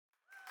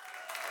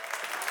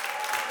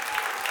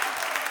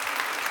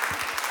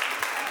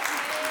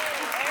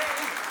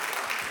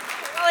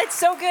It's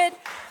so good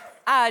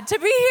to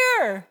be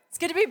here. It's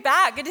good to be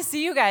back. Good to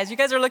see you guys. You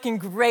guys are looking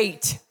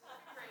great.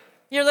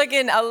 You're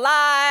looking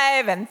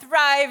alive and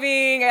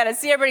thriving. I got to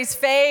see everybody's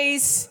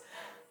face.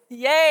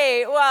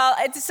 Yay. Well,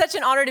 it's such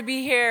an honor to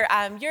be here.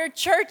 Your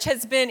church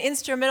has been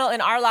instrumental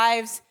in our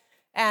lives.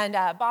 And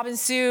Bob and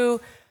Sue,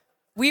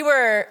 we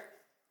were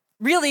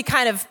really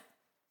kind of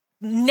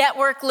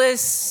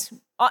networkless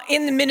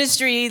in the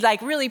ministry,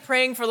 like really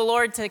praying for the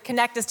Lord to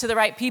connect us to the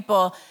right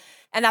people.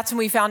 And that's when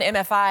we found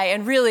MFI.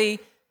 And really,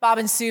 Bob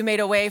and Sue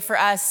made a way for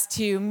us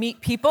to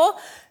meet people,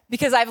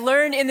 because I've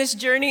learned in this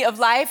journey of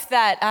life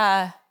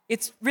that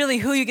it's really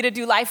who you get to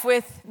do life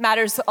with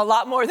matters a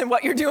lot more than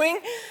what you're doing.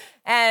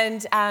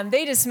 And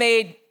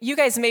you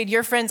guys made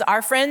your friends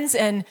our friends,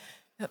 and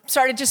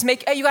started just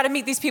hey, you got to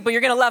meet these people, you're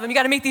going to love them. You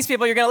got to meet these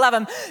people, you're going to love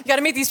them. You got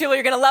to meet these people,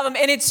 you're going to love them.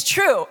 And it's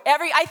true.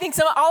 I think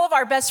all of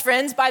our best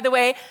friends, by the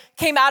way,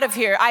 came out of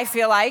here, I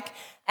feel like.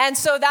 And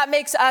so that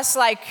makes us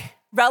like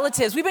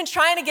relatives. We've been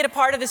trying to get a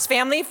part of this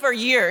family for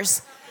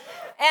years.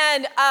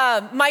 And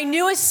my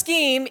newest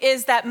scheme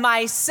is that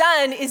my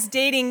son is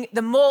dating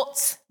the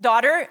Moltz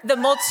daughter, the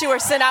Moltz who are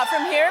sent out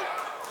from here.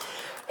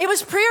 It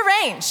was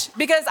prearranged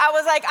because I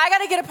was like, I got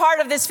to get a part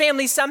of this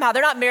family somehow.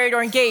 They're not married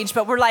or engaged,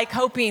 but we're like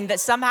hoping that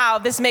somehow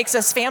this makes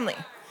us family.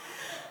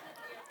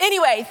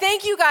 Anyway,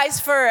 thank you guys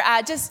for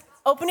just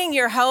opening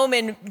your home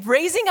and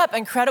raising up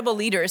incredible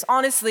leaders.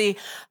 Honestly,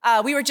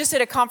 we were just at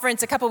a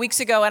conference a couple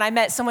weeks ago, and I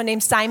met someone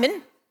named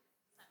Simon,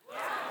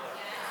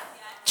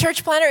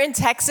 church planner in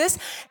Texas.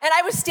 And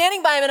I was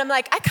standing by him, and I'm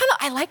like,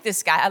 I like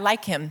this guy. I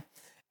like him.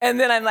 And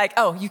then I'm like,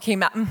 oh, you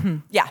came out. Mm-hmm.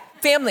 Yeah,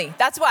 family.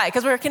 That's why,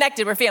 because we're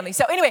connected. We're family.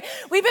 So anyway,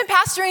 we've been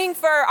pastoring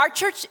our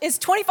church is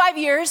 25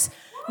 years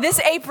this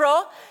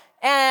April.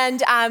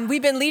 And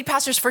we've been lead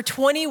pastors for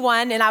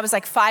 21. And I was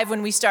like 5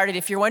 when we started.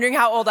 If you're wondering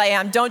how old I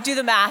am, don't do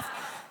the math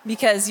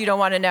because you don't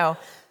want to know.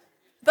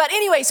 But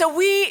anyway, so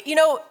we,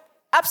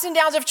 ups and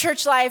downs of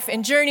church life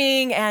and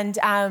journeying.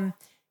 And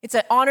it's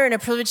an honor and a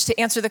privilege to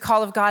answer the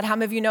call of God. How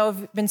many of you know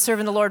have been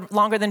serving the Lord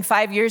longer than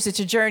 5 years? It's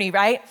a journey,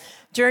 right?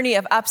 Journey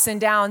of ups and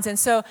downs. And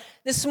so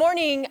this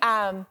morning,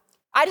 I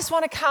just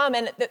want to come,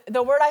 and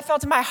the word I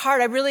felt in my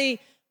heart, I really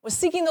was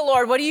seeking the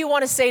Lord. What do you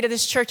want to say to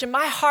this church? And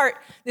my heart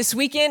this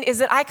weekend is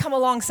that I come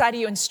alongside of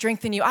you and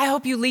strengthen you. I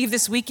hope you leave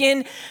this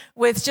weekend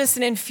with just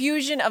an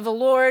infusion of the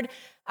Lord.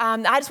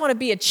 I just want to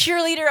be a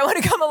cheerleader. I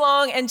want to come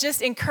along and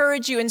just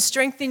encourage you and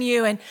strengthen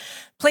you. And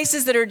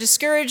places that are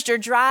discouraged or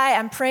dry,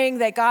 I'm praying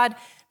that God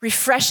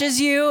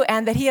refreshes you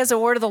and that he has a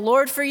word of the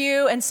Lord for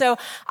you. And so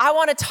I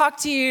want to talk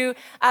to you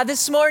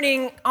this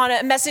morning on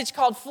a message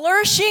called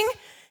Flourishing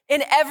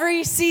in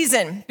Every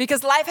Season,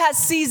 because life has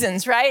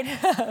seasons, right?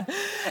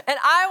 And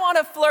I want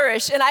to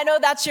flourish, and I know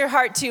that's your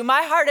heart too.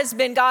 My heart has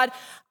been, God,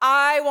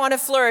 I want to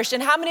flourish.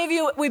 And how many of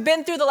you, we've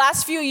been through the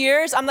last few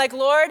years, I'm like,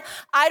 Lord,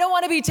 I don't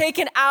want to be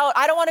taken out.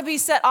 I don't want to be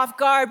set off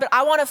guard, but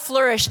I want to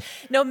flourish.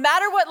 No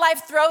matter what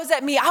life throws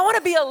at me, I want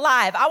to be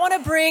alive. I want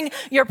to bring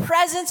your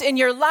presence in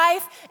your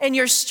life and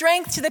your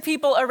strength to the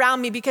people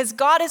around me, because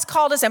God has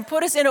called us and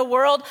put us in a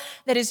world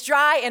that is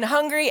dry and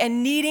hungry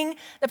and needing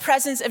the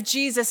presence of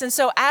Jesus. And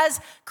so as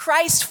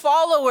Christ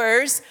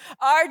followers,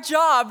 our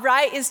job,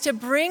 right, is to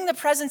bring the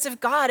presence of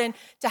God and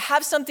to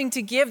have something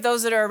to give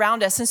those that are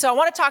around us. And so I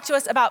want to talk to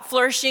us about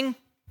flourishing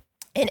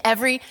in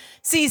every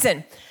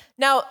season.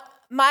 Now,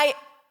 my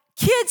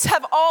kids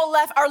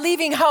are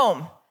leaving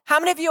home. How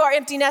many of you are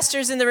empty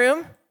nesters in the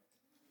room?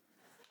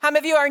 How many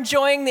of you are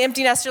enjoying the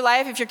empty nester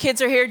life? If your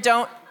kids are here,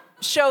 don't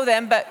show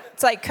them, but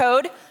it's like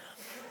code.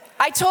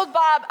 I told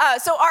Bob,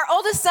 so our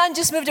oldest son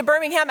just moved to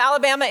Birmingham,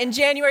 Alabama in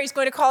January. He's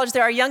going to college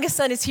there. Our youngest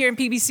son is here in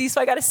PBC, so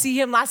I got to see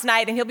him last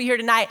night, and he'll be here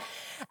tonight.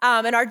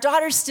 And our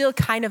daughter's still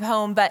kind of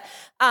home, but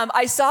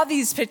I saw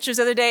these pictures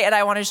the other day, and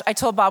I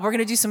told Bob, we're going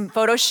to do some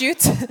photo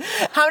shoots.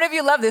 How many of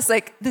you love this?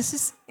 Like, this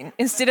is,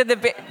 instead of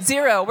the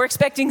 0, we're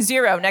expecting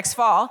 0 next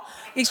fall.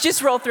 You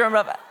just roll through them.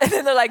 And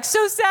then they're like,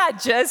 so sad,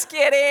 just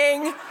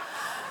kidding.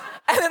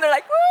 And then they're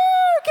like,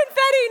 woo,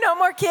 confetti, no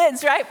more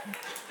kids, right?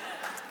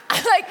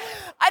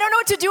 I don't know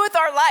what to do with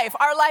our life.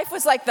 Our life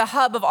was like the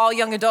hub of all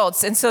young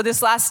adults. And so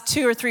this last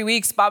 2 or 3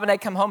 weeks, Bob and I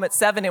come home at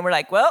 7, and we're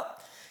like, well,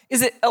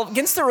 is it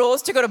against the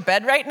rules to go to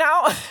bed right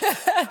now?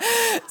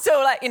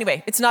 So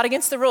anyway, it's not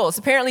against the rules.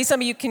 Apparently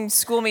some of you can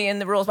school me in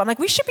the rules, but I'm like,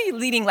 we should be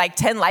leading like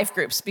 10 life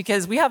groups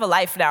because we have a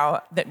life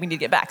now that we need to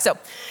get back. So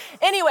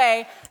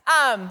anyway,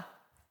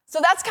 so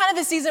that's kind of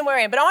the season we're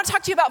in. But I want to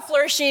talk to you about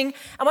flourishing.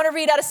 I want to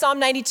read out of Psalm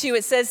 92.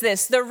 It says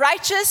this: the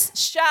righteous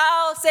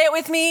shall, say it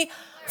with me,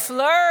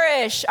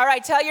 flourish. All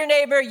right, tell your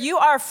neighbor, you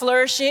are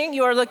flourishing.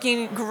 You are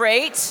looking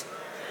great.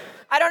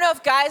 I don't know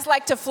if guys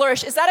like to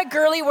flourish. Is that a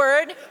girly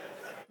word?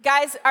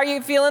 Guys, are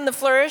you feeling the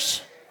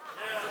flourish?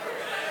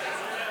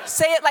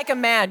 Say it like a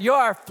man. You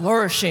are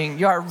flourishing.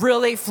 You are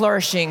really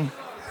flourishing.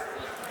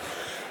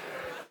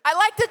 I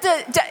like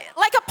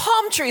like a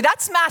palm tree.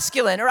 That's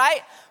masculine,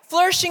 right?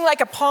 Flourishing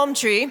like a palm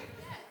tree.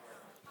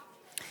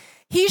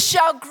 He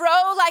shall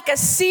grow like a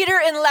cedar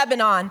in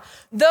Lebanon.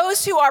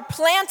 Those who are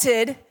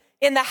planted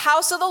in the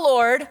house of the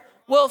Lord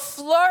will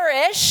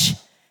flourish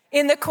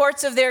in the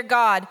courts of their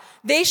God.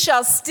 They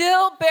shall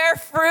still bear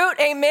fruit,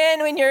 amen,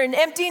 when you're in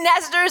empty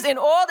nesters in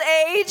old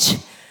age.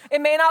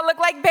 It may not look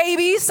like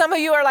babies. Some of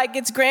you are like,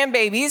 it's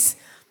grandbabies,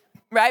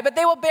 right? But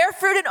they will bear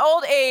fruit in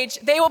old age.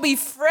 They will be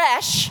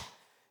fresh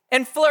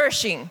and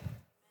flourishing.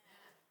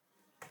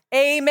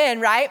 Amen,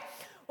 right?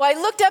 Well, I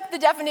looked up the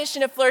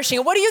definition of flourishing.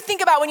 What do you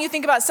think about when you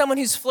think about someone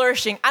who's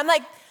flourishing? I'm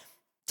like,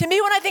 to me,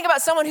 when I think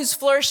about someone who's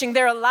flourishing,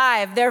 they're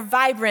alive, they're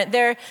vibrant,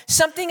 there's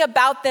something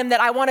about them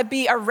that I want to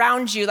be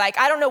around you. Like,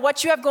 I don't know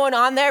what you have going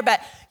on there,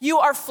 but you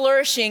are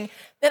flourishing.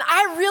 Then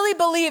I really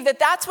believe that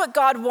that's what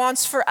God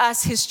wants for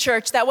us, his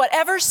church, that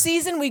whatever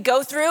season we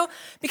go through,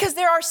 because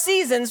there are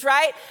seasons,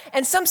 right?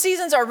 And some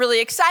seasons are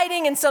really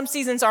exciting and some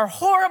seasons are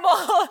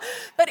horrible.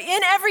 But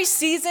in every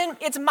season,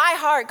 it's my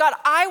heart. God,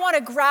 I want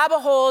to grab a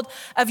hold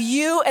of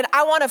you and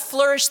I want to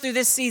flourish through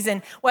this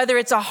season, whether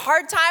it's a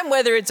hard time,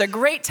 whether it's a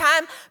great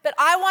time, but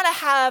I want to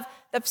have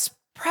the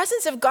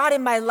presence of God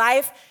in my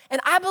life. And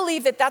I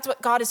believe that that's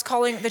what God is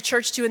calling the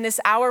church to in this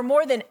hour.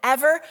 More than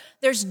ever,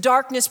 there's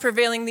darkness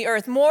prevailing the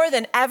earth. More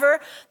than ever,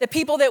 the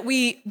people that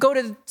we go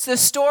to the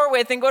store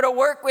with and go to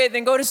work with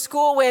and go to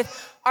school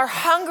with are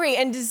hungry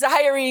and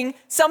desiring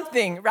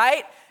something,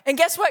 right? And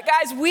guess what,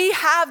 guys? We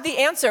have the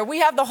answer. We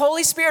have the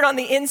Holy Spirit on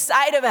the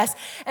inside of us.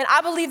 And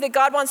I believe that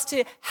God wants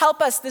to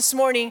help us this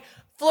morning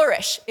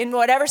flourish in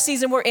whatever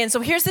season we're in. So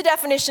here's the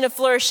definition of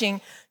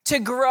flourishing: to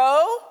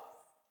grow.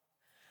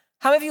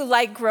 How many of you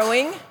like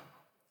growing?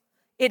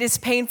 It is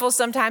painful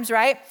sometimes,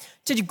 right?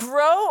 To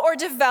grow or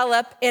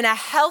develop in a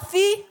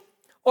healthy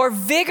or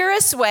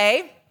vigorous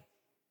way.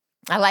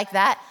 I like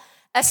that.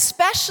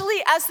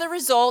 Especially as the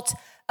result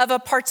of a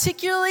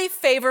particularly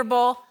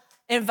favorable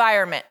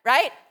environment,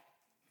 right?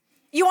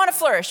 You want to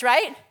flourish,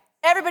 right?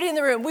 Everybody in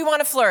the room, we want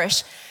to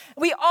flourish.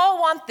 We all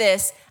want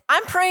this.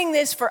 I'm praying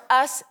this for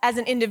us as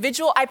an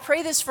individual. I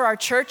pray this for our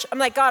church. I'm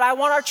like, God, I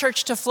want our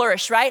church to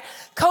flourish, right?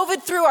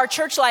 COVID threw our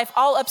church life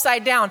all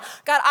upside down.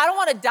 God, I don't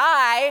want to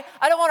die.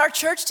 I don't want our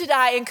church to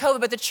die in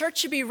COVID, but the church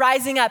should be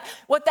rising up.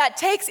 What that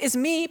takes is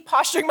me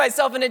posturing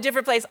myself in a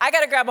different place. I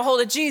got to grab a hold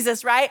of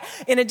Jesus, right?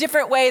 In a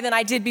different way than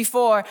I did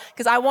before,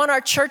 because I want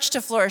our church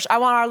to flourish. I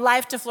want our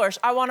life to flourish.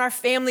 I want our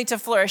family to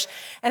flourish.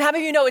 And how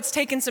many of you know it's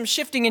taken some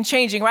shifting and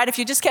changing, right? If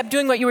you just kept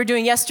doing what you were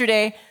doing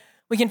yesterday,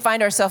 we can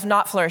find ourselves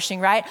not flourishing,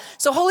 right?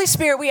 So Holy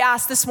Spirit, we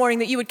ask this morning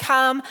that you would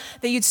come,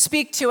 that you'd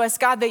speak to us,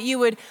 God, that you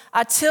would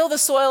till the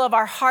soil of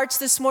our hearts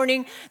this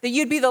morning, that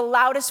you'd be the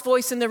loudest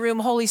voice in the room,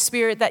 Holy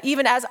Spirit, that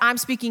even as I'm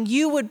speaking,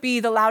 you would be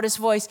the loudest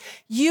voice.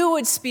 You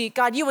would speak,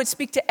 God, you would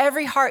speak to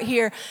every heart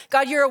here.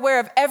 God, you're aware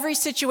of every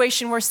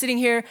situation we're sitting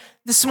here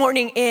this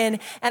morning in.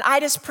 And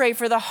I just pray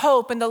for the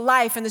hope and the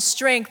life and the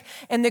strength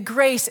and the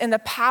grace and the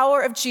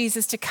power of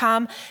Jesus to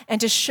come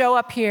and to show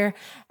up here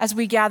as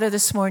we gather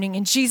this morning.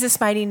 In Jesus'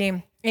 mighty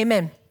name,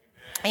 amen.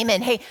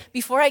 Amen. Hey,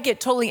 before I get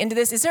totally into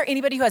this, is there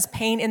anybody who has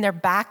pain in their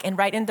back and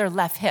right in their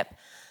left hip?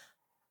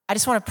 I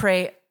just want to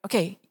pray.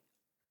 Okay,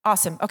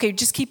 awesome. Okay,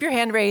 just keep your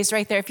hand raised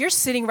right there. If you're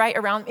sitting right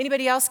around,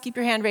 anybody else, keep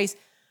your hand raised.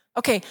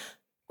 Okay,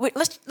 wait,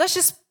 let's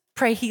just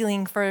pray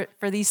healing for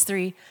these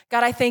three.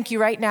 God, I thank you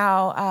right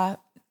now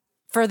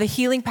for the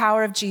healing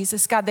power of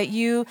Jesus, God, that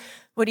you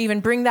would even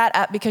bring that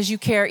up because you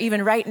care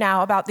even right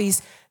now about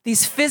these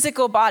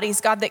physical bodies,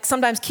 God, that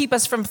sometimes keep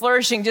us from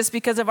flourishing just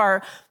because of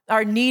our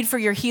need for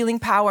your healing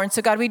power. And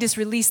so, God, we just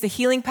release the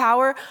healing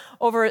power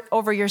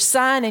over your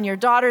son and your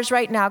daughters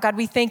right now. God,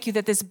 we thank you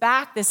that this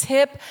back, this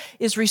hip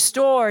is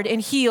restored and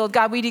healed.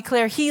 God, we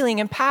declare healing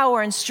and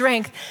power and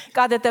strength.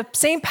 God, that the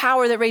same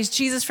power that raised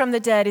Jesus from the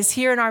dead is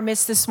here in our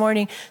midst this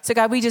morning. So,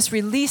 God, we just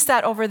release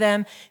that over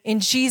them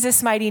in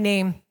Jesus' mighty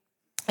name.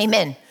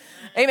 Amen.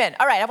 Amen.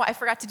 All right, I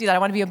forgot to do that. I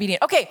want to be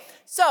obedient. Okay,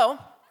 so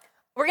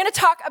we're going to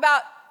talk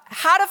about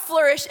how to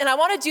flourish, and I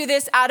want to do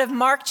this out of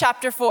Mark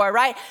chapter 4,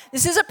 right?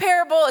 This is a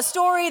parable, a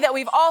story that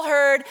we've all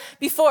heard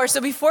before. So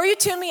before you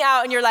tune me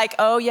out and you're like,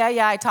 oh,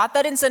 yeah, I taught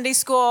that in Sunday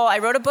school. I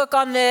wrote a book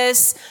on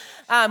this.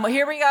 Well,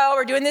 here we go.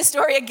 We're doing this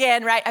story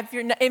again, right? If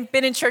you've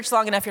been in church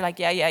long enough, you're like,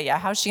 yeah.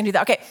 How's she going to do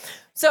that? Okay,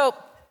 so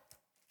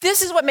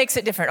this is what makes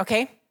it different,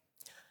 okay?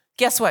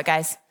 Guess what,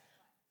 guys?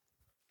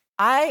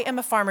 I am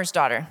a farmer's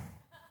daughter.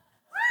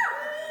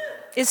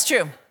 It's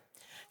true.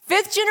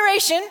 5th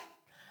generation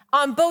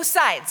on both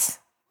sides.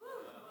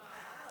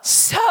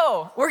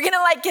 So we're going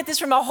to get this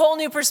from a whole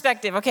new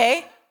perspective,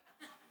 okay?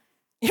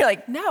 You're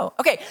like, no.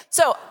 Okay,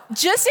 so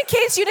just in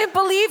case you didn't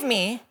believe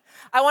me,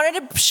 I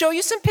wanted to show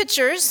you some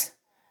pictures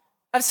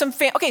of some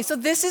Okay, so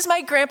this is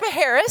my Grandpa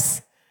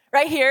Harris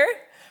right here,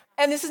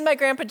 and this is my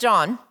Grandpa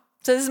John.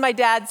 So this is my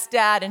dad's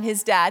dad and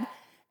his dad.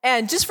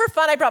 And just for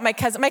fun, I brought my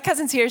cousin. My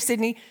cousin's here,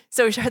 Sydney.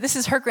 So this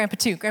is her grandpa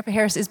too. Grandpa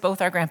Harris is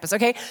both our grandpas,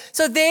 okay?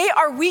 So they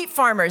are wheat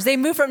farmers. They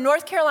moved from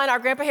North Carolina. Our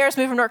Grandpa Harris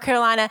moved from North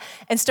Carolina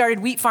and started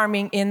wheat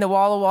farming in the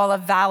Walla Walla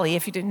Valley,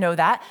 if you didn't know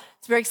that.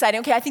 It's very exciting.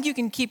 Okay, I think you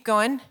can keep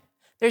going.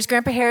 There's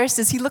Grandpa Harris.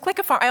 Does he look like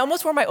a farmer? I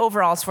almost wore my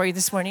overalls for you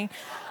this morning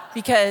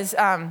because,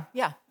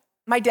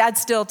 my dad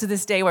still to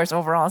this day wears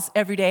overalls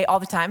every day, all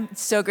the time.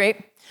 It's so great.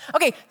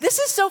 Okay, this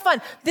is so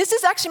fun. This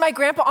is actually my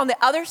grandpa on the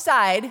other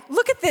side.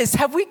 Look at this.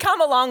 Have we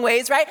come a long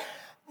ways, right?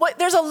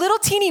 there's a little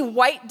teeny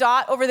white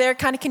dot over there,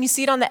 kind of, can you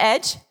see it on the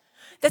edge?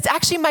 That's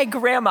actually my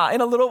grandma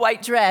in a little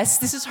white dress.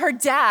 This is her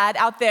dad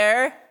out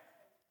there.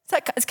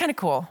 It's kind of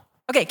cool.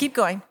 Okay, keep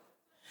going.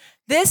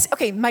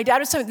 My dad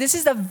was telling me, this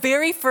is the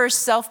very first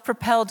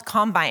self-propelled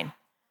combine.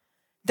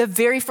 One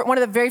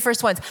of the very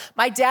first ones.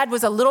 My dad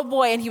was a little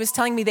boy and he was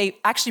telling me they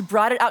actually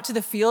brought it out to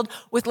the field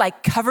with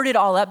covered it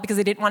all up because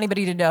they didn't want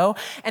anybody to know.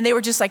 And they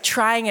were just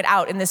trying it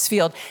out in this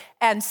field.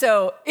 And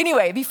so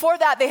anyway, before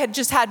that, they had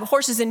just had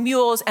horses and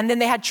mules and then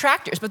they had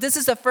tractors. But this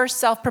is the first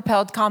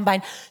self-propelled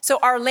combine. So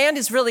our land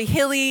is really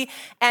hilly.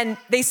 And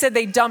they said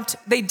they dumped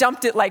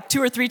it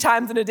 2 or 3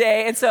 times in a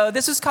day. And so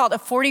this was called a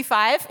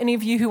 45. Any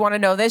of you who want to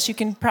know this, you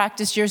can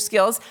practice your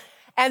skills.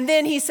 And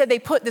then he said they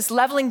put this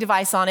leveling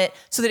device on it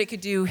so that it could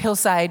do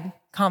hillside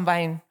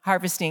combine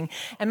harvesting.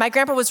 And my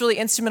grandpa was really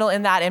instrumental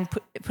in that and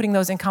putting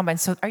those in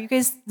combines. So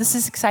this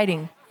is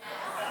exciting.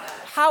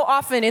 How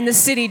often in the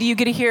city do you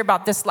get to hear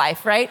about this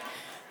life, right?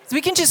 So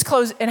we can just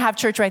close and have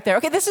church right there.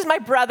 Okay, this is my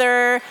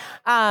brother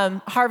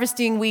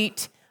harvesting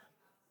wheat.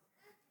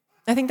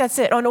 I think that's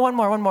it. Oh, no, one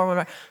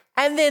more.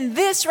 And then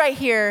this right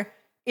here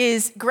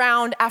is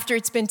ground after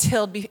it's been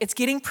tilled. It's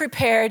getting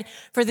prepared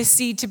for the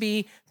seed to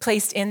be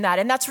placed in that.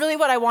 And that's really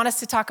what I want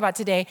us to talk about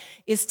today,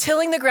 is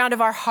tilling the ground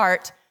of our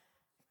heart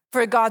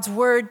for God's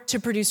word to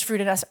produce fruit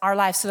in our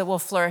lives so that we'll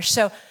flourish.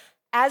 So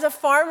as a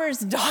farmer's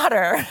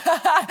daughter,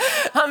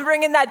 I'm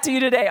bringing that to you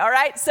today, all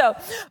right? So,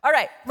 all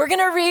right, we're going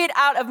to read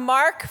out of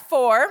Mark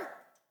 4,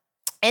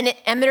 and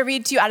I'm going to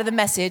read to you out of the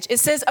Message. It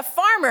says, a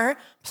farmer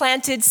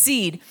planted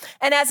seed,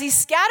 and as he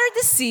scattered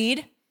the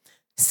seed,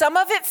 some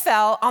of it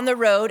fell on the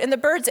road and the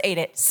birds ate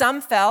it.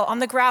 Some fell on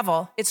the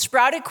gravel. It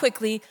sprouted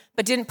quickly,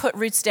 but didn't put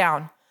roots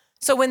down.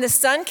 So when the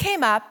sun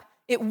came up,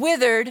 it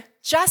withered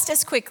just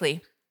as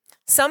quickly.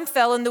 Some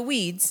fell in the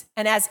weeds,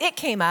 and as it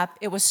came up,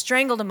 it was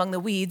strangled among the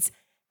weeds,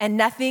 and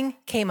nothing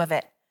came of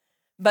it.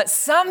 But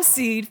some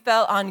seed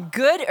fell on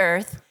good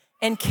earth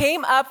and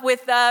came up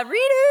with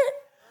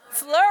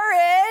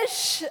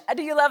flourish.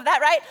 Do you love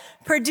that, right?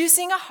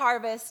 Producing a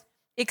harvest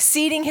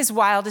exceeding his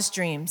wildest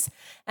dreams.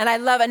 And I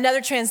love,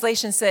 another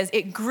translation says,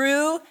 it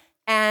grew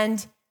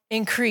and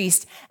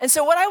increased. And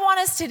so what I want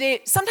us to do,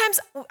 sometimes,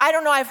 I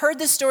don't know, I've heard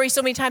this story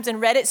so many times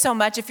and read it so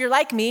much. If you're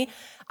like me,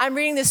 I'm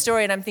reading this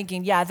story and I'm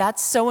thinking, yeah,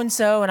 that's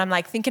so-and-so. And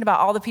I'm thinking about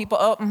all the people.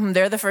 Oh,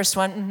 they're the first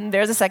one.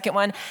 They're the second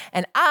one.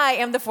 And I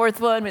am the fourth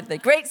one with the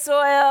great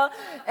soil.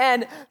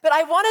 But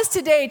I want us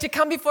today to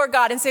come before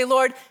God and say,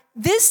 Lord,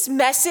 this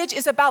message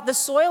is about the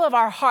soil of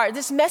our heart.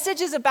 This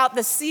message is about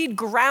the seed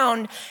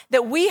ground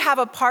that we have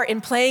a part in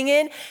playing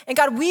in. And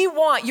God, we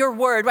want your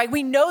word, right?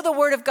 We know the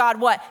word of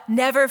God,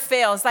 never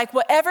fails.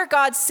 Whatever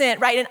God sent,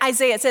 right? In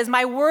Isaiah, it says,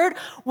 my word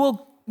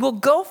will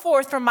go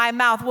forth from my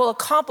mouth, will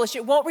accomplish.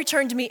 It won't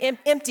return to me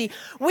empty.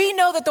 We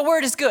know that the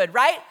word is good,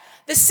 right?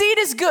 The seed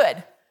is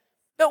good.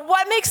 But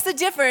what makes the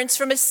difference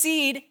from a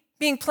seed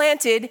being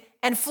planted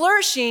and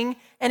flourishing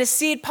and a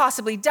seed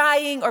possibly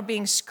dying or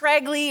being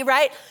scraggly,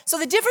 right? So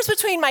the difference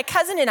between my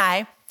cousin and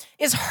I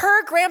is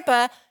her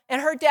grandpa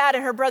and her dad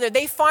and her brother,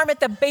 they farm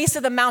at the base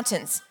of the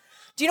mountains.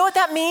 Do you know what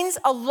that means?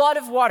 A lot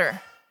of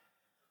water.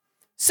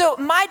 So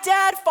my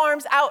dad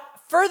farms out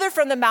further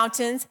from the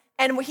mountains,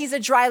 and he's a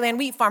dry land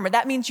wheat farmer.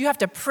 That means you have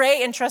to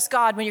pray and trust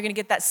God when you're going to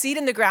get that seed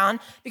in the ground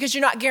because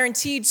you're not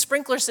guaranteed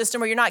sprinkler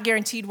system or you're not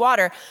guaranteed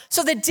water.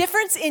 So the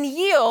difference in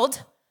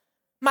yield,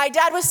 my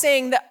dad was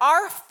saying that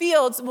our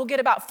fields will get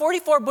about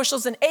 44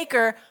 bushels an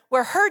acre,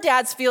 where her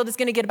dad's field is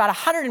going to get about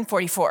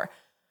 144.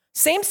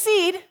 Same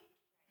seed,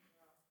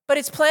 but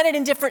it's planted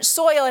in different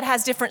soil. It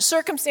has different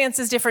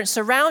circumstances, different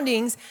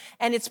surroundings,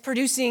 and it's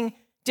producing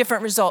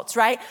different results,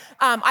 right?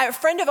 A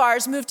friend of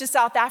ours moved to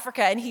South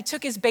Africa and he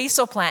took his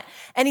basil plant.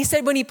 And he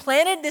said when he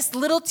planted this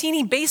little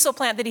teeny basil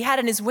plant that he had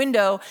in his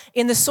window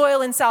in the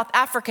soil in South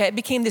Africa, it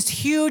became this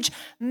huge,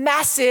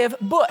 massive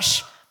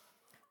bush.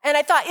 And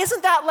I thought,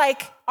 isn't that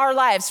like our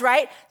lives,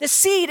 right? The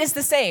seed is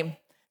the same.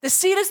 The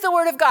seed is the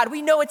word of God.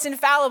 We know it's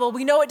infallible.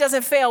 We know it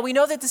doesn't fail. We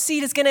know that the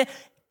seed is going to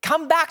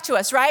come back to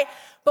us, right?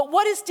 But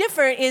what is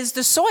different is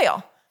the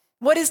soil.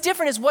 What is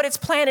different is what it's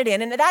planted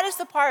in. And that is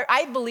the part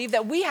I believe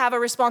that we have a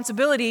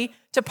responsibility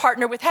to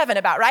partner with heaven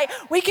about, right?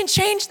 We can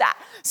change that.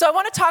 So I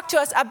want to talk to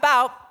us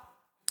about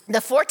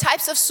the 4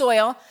 types of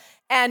soil.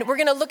 And we're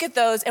going to look at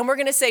those and we're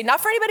going to say, not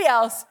for anybody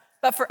else,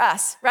 but for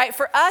us, right?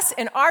 For us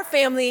and our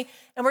family.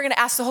 And we're going to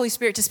ask the Holy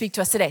Spirit to speak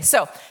to us today.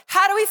 So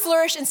how do we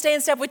flourish and stay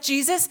in step with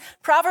Jesus?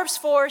 Proverbs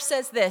 4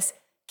 says this: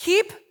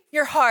 keep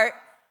your heart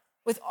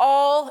with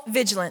all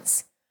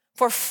vigilance,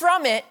 for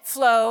from it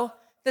flow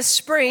the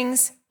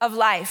springs of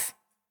life.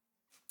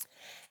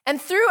 And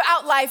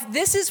throughout life,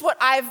 this is what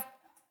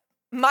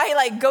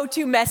my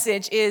go-to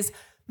message is,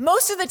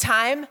 most of the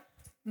time,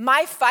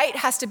 my fight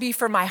has to be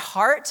for my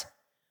heart,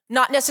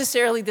 not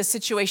necessarily the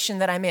situation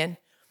that I'm in.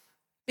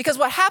 Because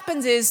what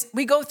happens is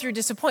we go through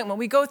disappointment,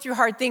 we go through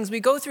hard things, we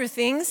go through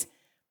things,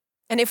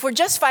 and if we're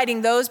just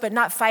fighting those, but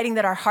not fighting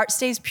that our heart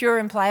stays pure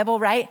and pliable,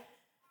 right?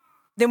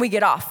 Then we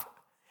get off.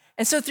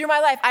 And so through my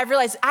life, I've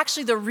realized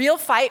actually the real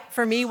fight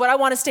for me, what I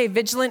want to stay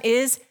vigilant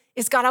is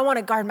is, God, I want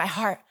to guard my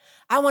heart.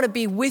 I want to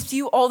be with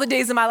you all the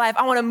days of my life.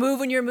 I want to move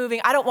when you're moving.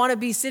 I don't want to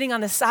be sitting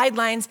on the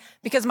sidelines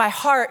because my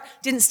heart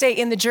didn't stay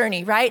in the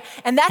journey, right?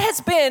 And that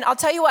has been, I'll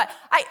tell you what,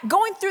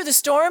 going through the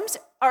storms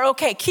are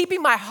okay.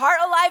 Keeping my heart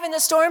alive in the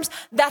storms,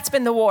 that's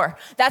been the war.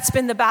 That's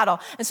been the battle.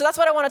 And so that's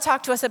what I want to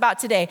talk to us about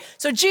today.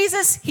 So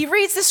Jesus, he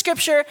reads the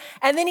scripture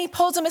and then he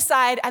pulls them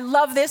aside. I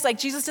love this. Like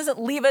Jesus doesn't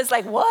leave us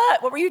like,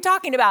 what? What were you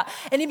talking about?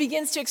 And he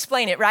begins to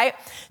explain it, right?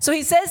 So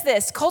he says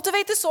this,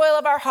 cultivate the soil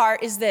of our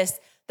heart is this.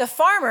 The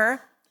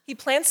farmer, he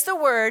plants the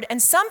word,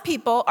 and some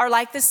people are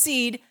like the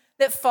seed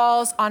that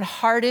falls on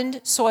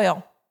hardened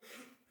soil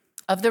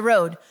of the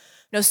road.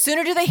 No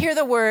sooner do they hear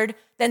the word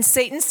than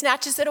Satan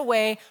snatches it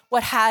away,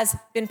 what has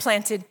been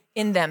planted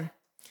in them.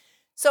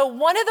 So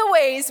one of the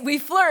ways we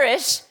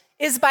flourish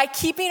is by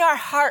keeping our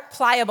heart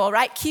pliable,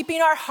 right?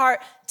 Keeping our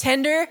heart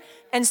tender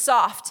and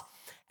soft.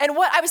 And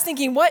what I was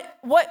thinking,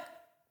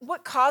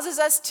 what causes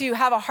us to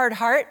have a hard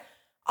heart?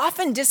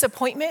 Often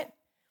disappointment.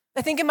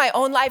 I think in my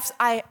own life,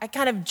 I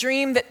kind of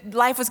dreamed that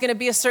life was going to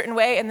be a certain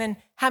way. And then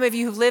how many of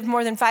you who've lived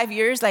more than 5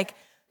 years, like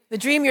the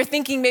dream you're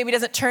thinking maybe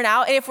doesn't turn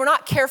out. And if we're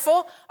not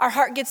careful, our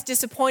heart gets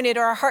disappointed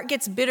or our heart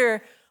gets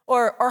bitter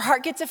or our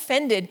heart gets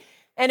offended.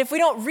 And if we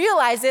don't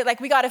realize it,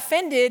 like we got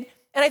offended,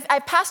 and I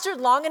pastored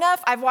long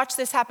enough, I've watched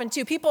this happen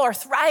too. People are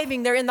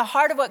thriving. They're in the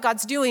heart of what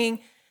God's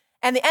doing.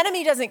 And the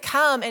enemy doesn't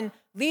come and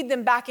lead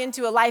them back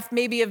into a life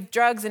maybe of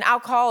drugs and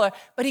alcohol,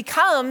 but he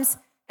comes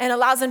and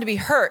allows them to be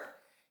hurt.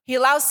 He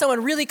allows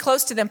someone really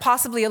close to them,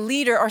 possibly a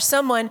leader or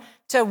someone,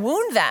 to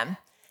wound them.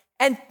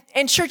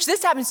 And church,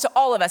 this happens to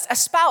all of us. A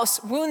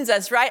spouse wounds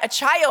us, right? A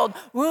child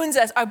wounds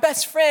us. Our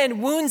best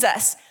friend wounds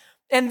us.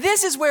 And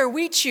this is where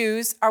we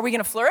choose, are we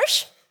going to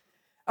flourish?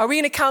 Are we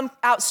going to come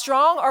out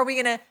strong? Or are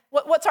we going to,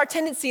 what's our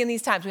tendency in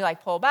these times? We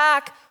like pull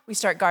back. We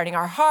start guarding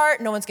our heart.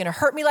 No one's going to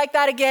hurt me like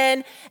that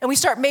again. And we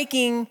start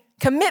making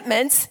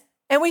commitments.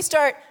 And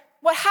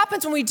what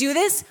happens when we do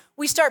this?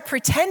 We start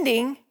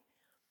pretending.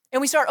 And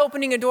we start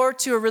opening a door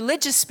to a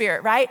religious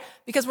spirit, right?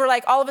 Because we're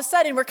like, all of a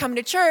sudden, we're coming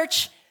to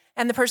church,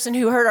 and the person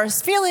who hurt our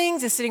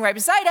feelings is sitting right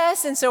beside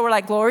us. And so we're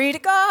like, glory to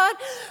God,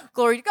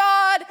 glory to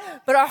God.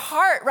 But our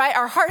heart, right?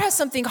 Our heart has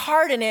something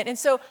hard in it. And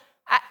so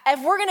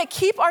if we're going to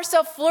keep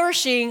ourselves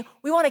flourishing,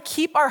 we want to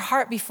keep our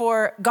heart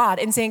before God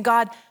and saying,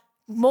 God,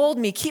 mold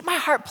me, keep my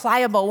heart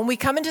pliable. When we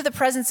come into the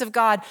presence of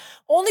God,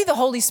 only the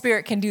Holy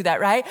Spirit can do that,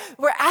 right?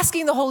 We're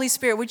asking the Holy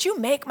Spirit, would you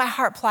make my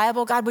heart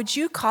pliable? God, would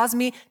you cause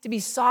me to be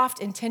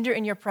soft and tender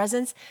in your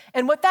presence?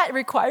 And what that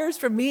requires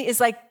from me is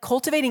like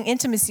cultivating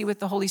intimacy with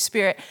the Holy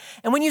Spirit.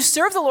 And when you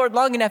serve the Lord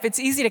long enough, it's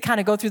easy to kind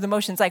of go through the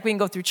motions. Like we can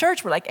go through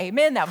church, we're like,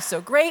 amen, that was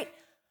so great.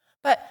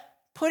 But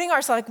putting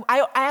ourselves, like,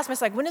 I ask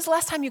myself, like, when was the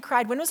last time you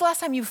cried? When was the last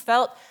time you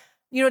felt,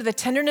 the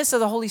tenderness of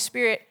the Holy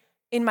Spirit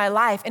in my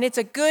life? And it's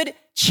a good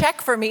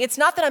check for me. It's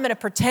not that I'm going to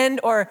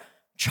pretend or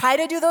try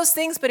to do those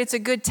things, but it's a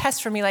good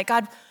test for me. Like,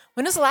 God,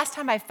 when was the last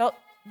time I felt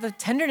the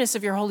tenderness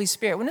of your Holy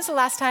Spirit? When was the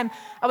last time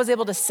I was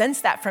able to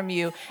sense that from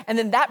you? And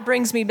then that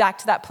brings me back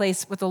to that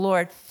place with the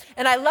Lord.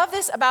 And I love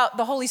this about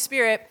the Holy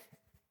Spirit.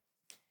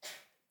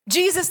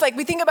 Jesus, like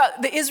we think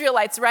about the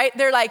Israelites, right?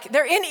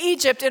 They're in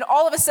Egypt and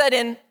all of a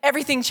sudden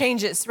everything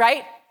changes,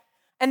 right?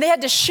 And they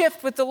had to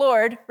shift with the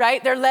Lord,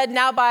 right? They're led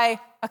now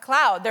by a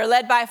cloud. They're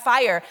led by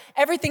fire.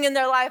 Everything in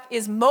their life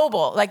is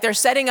mobile. Like they're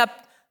setting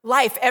up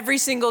life every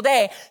single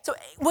day. So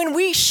when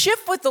we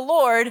shift with the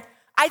Lord,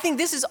 I think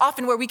this is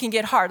often where we can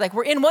get hard. Like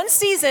we're in one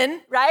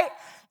season, right?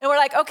 And we're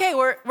like, okay,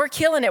 we're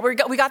killing it.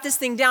 We got this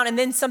thing down. And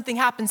then something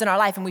happens in our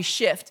life and we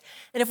shift.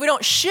 And if we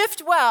don't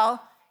shift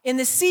well in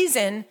the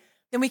season,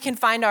 then we can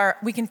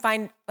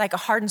find like a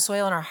hardened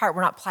soil in our heart.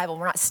 We're not pliable.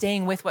 We're not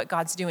staying with what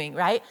God's doing,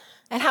 right?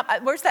 And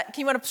where's that?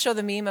 Can you want to show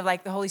the meme of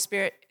like the Holy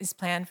Spirit is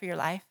planned for your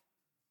life?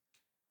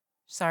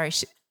 Sorry.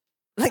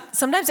 Like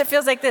sometimes it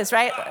feels like this,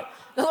 right?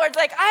 The Lord's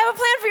like, I have a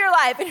plan for your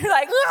life. And you're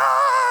like,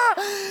 ah!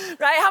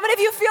 Right? How many of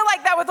you feel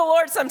like that with the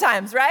Lord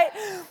sometimes, right?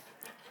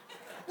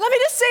 Let me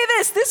just say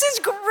this. This is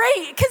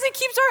great because it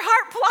keeps our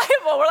heart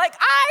pliable. We're like,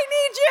 I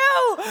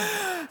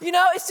need you.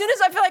 As soon as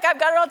I feel like I've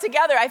got it all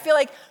together, I feel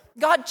like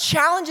God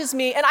challenges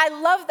me, and I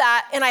love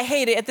that, and I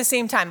hate it at the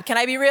same time. Can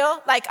I be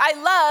real? Like, I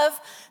love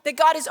that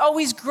God is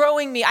always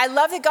growing me. I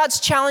love that God's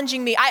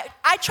challenging me.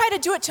 I try to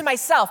do it to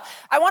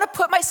myself. I want to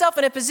put myself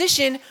in a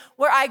position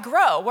where I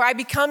grow, where I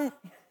become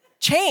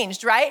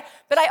changed, right?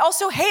 But I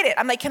also hate it.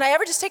 I'm like, can I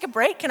ever just take a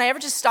break? Can I ever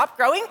just stop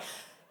growing?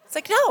 It's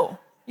like, no,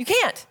 you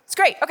can't. It's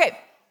great. Okay.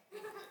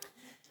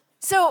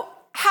 So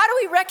how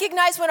do we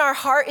recognize when our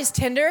heart is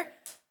tender?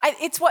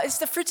 It's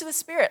the fruits of the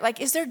Spirit. Like,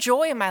 is there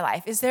joy in my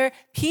life? Is there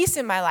peace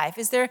in my life?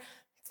 Is there,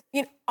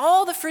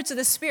 all the fruits of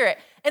the Spirit?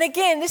 And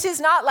again, this is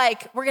not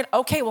like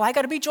I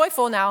got to be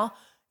joyful now.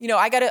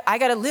 I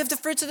got to live the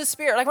fruits of the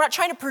Spirit. Like, we're not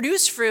trying to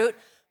produce fruit,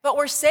 but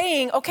we're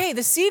saying, okay,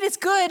 the seed is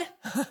good.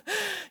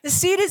 The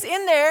seed is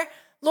in there.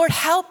 Lord,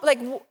 help. Like,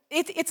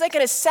 it's like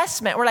an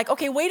assessment. We're like,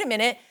 okay, wait a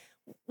minute.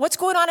 What's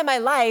going on in my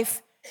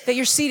life that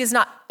your seed is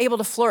not able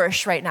to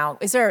flourish right now?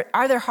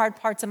 Are there hard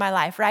parts of my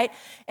life, right?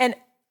 And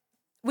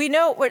we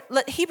know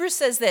what Hebrews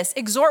says this,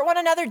 exhort one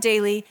another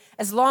daily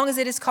as long as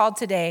it is called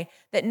today,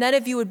 that none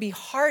of you would be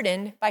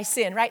hardened by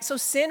sin, right? So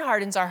sin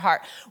hardens our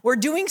heart. We're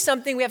doing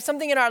something, we have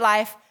something in our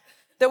life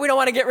that we don't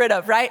want to get rid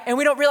of, right? And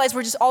we don't realize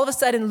we're just all of a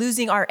sudden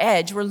losing our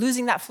edge. We're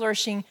losing that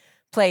flourishing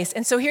place.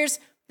 And so here's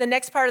the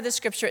next part of the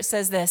scripture. It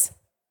says this,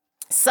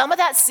 some of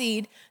that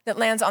seed that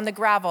lands on the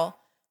gravel,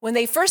 when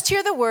they first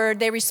hear the word,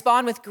 they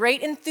respond with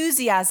great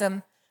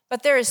enthusiasm,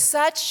 but there is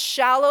such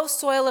shallow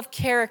soil of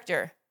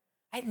character.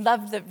 I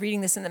love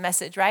reading this in the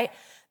Message, right?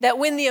 That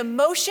when the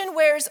emotion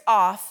wears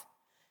off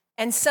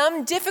and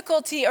some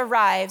difficulty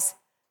arrives,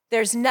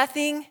 there's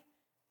nothing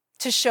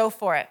to show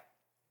for it.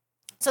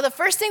 So the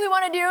first thing we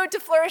want to do to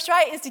flourish,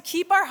 right, is to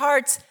keep our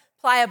hearts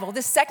pliable.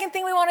 The second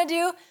thing we want to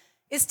do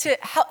is to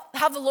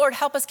have the Lord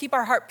help us keep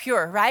our heart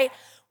pure, right?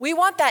 We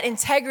want that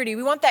integrity.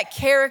 We want that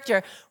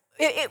character.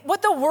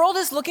 What the world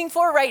is looking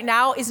for right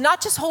now is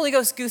not just Holy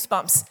Ghost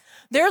goosebumps.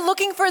 They're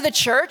looking for the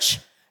church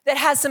that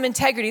has some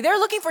integrity. They're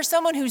looking for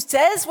someone who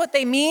says what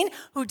they mean,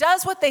 who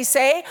does what they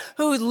say,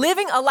 who's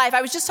living a life.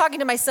 I was just talking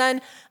to my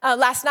son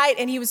last night,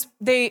 and he's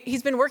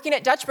been working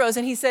at Dutch Bros,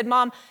 and he said,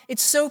 Mom,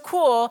 it's so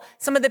cool.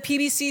 Some of the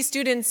PBC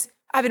students,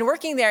 I've been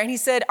working there, and he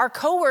said, our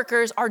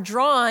coworkers are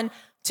drawn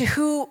to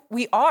who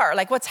we are,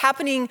 like what's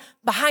happening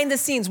behind the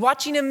scenes,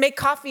 watching them make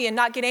coffee and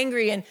not get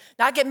angry and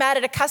not get mad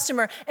at a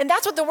customer. And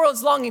that's what the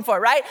world's longing for,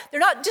 right?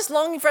 They're not just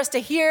longing for us to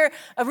hear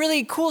a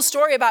really cool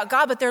story about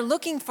God, but they're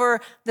looking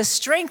for the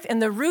strength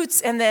and the roots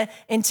and the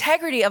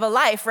integrity of a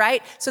life,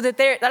 right? So that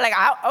they're like,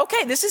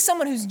 okay, this is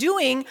someone who's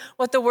doing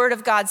what the word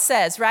of God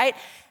says, right?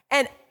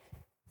 And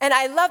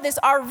I love this.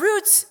 Our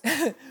roots,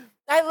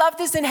 I love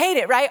this and hate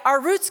it, right?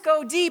 Our roots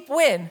go deep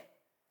when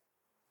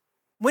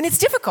it's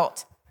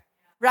difficult.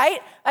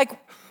 Right? Like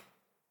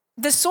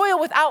the soil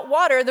without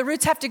water, the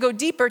roots have to go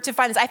deeper to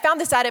find this. I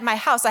found this out at my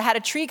house. I had a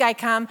tree guy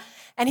come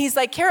and he's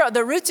like, Carol,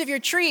 the roots of your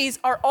trees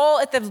are all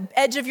at the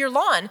edge of your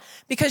lawn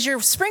because your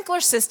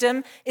sprinkler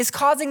system is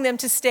causing them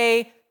to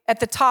stay at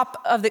the top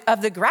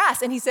of the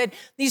grass. And he said,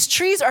 these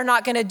trees are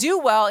not going to do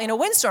well in a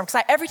windstorm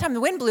because every time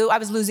the wind blew, I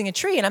was losing a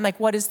tree. And I'm like,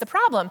 what is the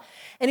problem?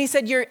 And he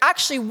said, you're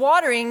actually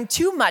watering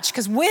too much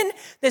because when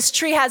this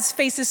tree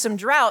faces some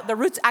drought, the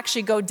roots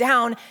actually go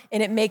down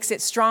and it makes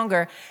it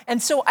stronger.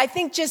 And so I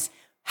think just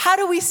how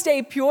do we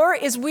stay pure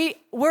is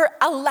we're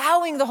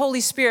allowing the Holy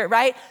Spirit,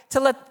 right,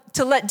 to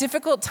let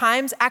difficult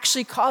times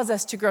actually cause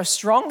us to grow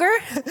stronger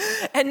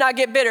and not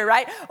get bitter,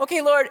 right?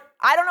 Okay, Lord,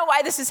 I don't know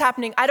why this is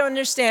happening. I don't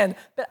understand,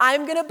 but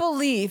I'm going to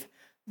believe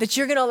that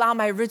you're going to allow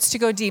my roots to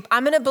go deep.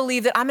 I'm going to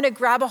believe that I'm going to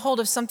grab a hold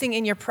of something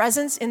in your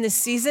presence in this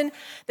season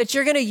that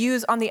you're going to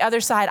use on the other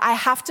side. I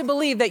have to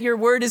believe that your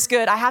word is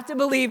good. I have to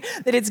believe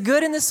that it's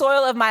good in the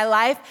soil of my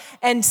life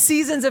and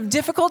seasons of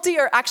difficulty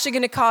are actually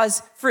going to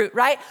cause fruit,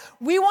 right?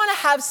 We want to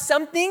have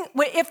something.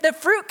 If the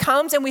fruit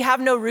comes and we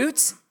have no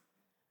roots,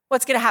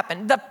 what's going to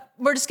happen?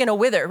 We're just going to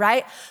wither,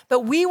 right?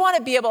 But we want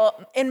to be able,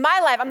 in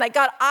my life, I'm like,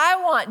 God,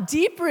 I want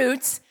deep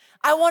roots.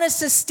 I want to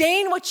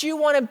sustain what you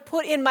want to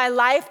put in my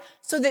life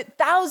so that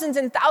thousands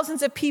and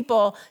thousands of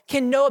people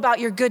can know about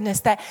your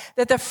goodness, that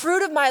the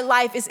fruit of my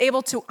life I'm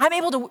able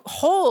to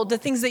hold the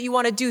things that you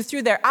want to do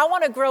through there. I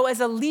want to grow as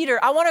a leader.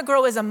 I want to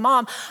grow as a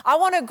mom. I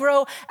want to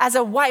grow as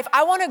a wife.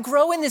 I want to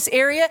grow in this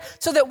area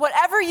so that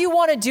whatever you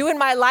want to do in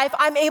my life,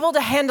 I'm able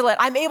to handle it.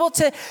 I'm able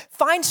to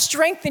find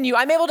strength in you.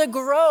 I'm able to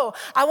grow.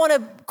 I want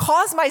to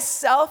cause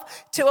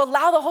myself to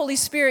allow the Holy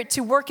Spirit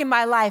to work in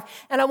my life.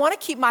 And I want to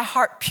keep my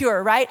heart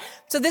pure, right?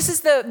 So this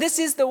is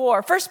the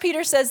war. 1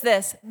 Peter says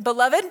this,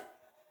 beloved,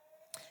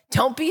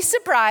 don't be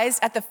surprised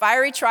at the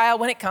fiery trial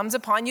when it comes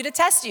upon you to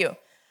test you.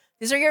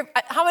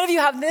 How many of you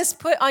have this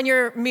put on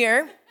your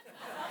mirror?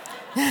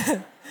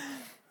 We're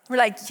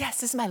like,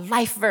 yes, this is my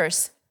life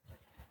verse.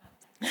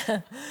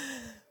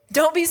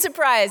 Don't be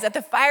surprised at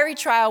the fiery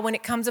trial when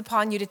it comes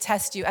upon you to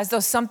test you, as though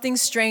something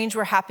strange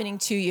were happening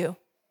to you.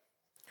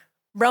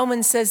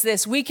 Romans says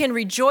this, we can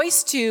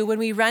rejoice too when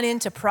we run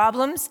into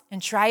problems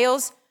and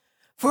trials,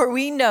 for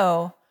we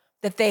know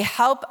that they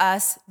help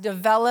us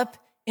develop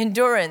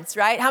endurance,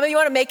 right? How many of you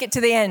want to make it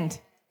to the end?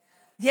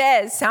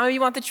 Yes. How many of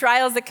you want the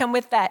trials that come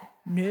with that?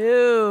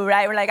 No,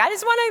 right? We're like, I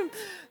just want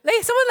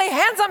to someone lay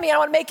hands on me. I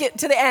want to make it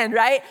to the end,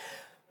 right?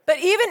 But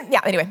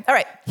anyway, all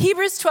right.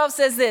 Hebrews 12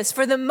 says this,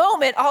 for the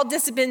moment, all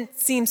discipline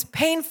seems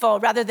painful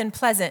rather than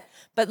pleasant,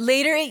 but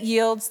later it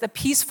yields the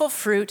peaceful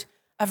fruit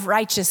of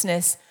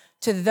righteousness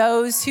to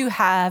those who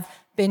have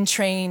been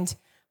trained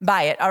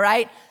by it, all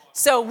right?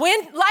 So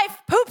when life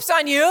poops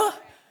on you,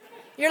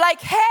 you're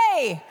like,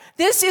 hey,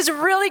 this is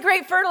really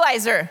great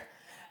fertilizer.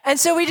 And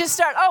so we just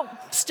start,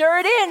 stir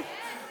it in.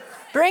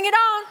 Bring it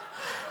on.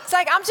 It's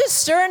like, I'm just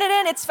stirring it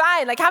in. It's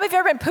fine. Like, how many of you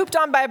ever been pooped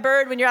on by a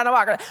bird when you're on a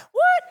walk? Like,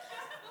 what?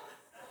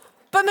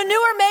 But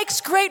manure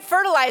makes great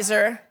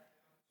fertilizer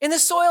in the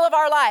soil of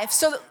our life.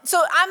 So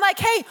I'm like,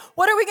 hey,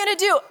 what are we going to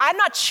do? I'm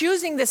not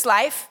choosing this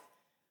life,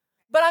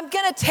 but I'm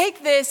going to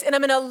take this and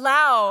I'm going to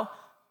allow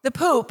the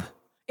poop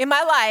in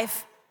my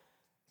life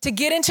to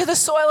get into the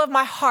soil of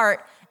my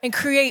heart and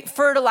create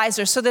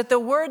fertilizer so that the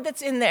word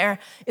that's in there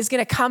is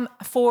going to come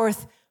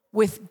forth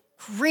with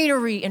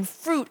greenery and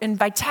fruit and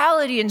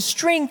vitality and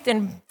strength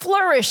and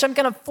flourish. I'm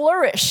going to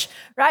flourish,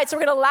 right? So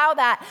we're going to allow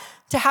that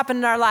to happen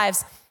in our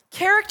lives.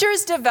 Character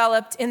is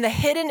developed in the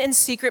hidden and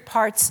secret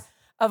parts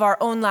of our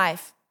own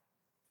life.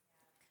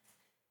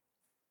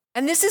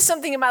 And this is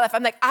something in my life.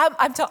 I'm like,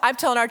 I'm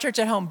telling our church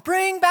at home,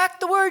 bring back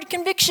the word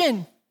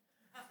conviction.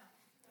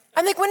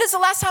 I'm like, when is the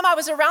last time I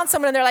was around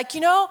someone and they're like,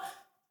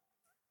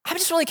 I'm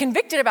just really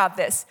convicted about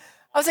this.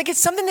 I was like, it's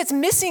something that's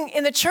missing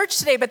in the church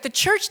today, but the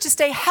church, to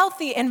stay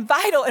healthy and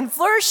vital and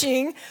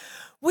flourishing,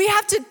 we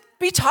have to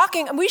be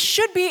talking, and we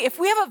should be, if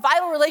we have a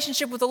vital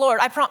relationship with the Lord,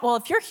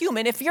 if you're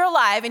human, if you're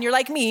alive and you're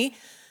like me,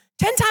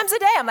 10 times a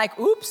day, I'm like,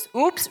 oops,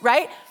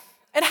 right?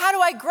 And how do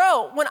I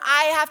grow? When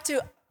I have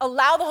to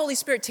allow the Holy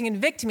Spirit to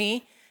convict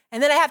me,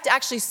 and then I have to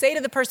actually say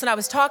to the person I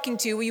was talking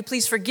to, will you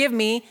please forgive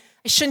me?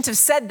 I shouldn't have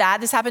said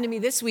that. This happened to me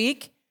this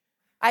week.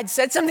 I'd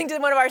said something to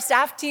one of our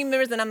staff team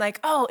members, and I'm like,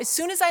 as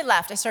soon as I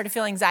left, I started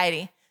feeling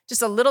anxiety,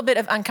 just a little bit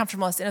of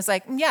uncomfortableness. And it's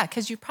like, yeah,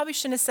 because you probably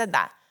shouldn't have said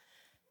that.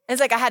 And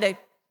it's like I had to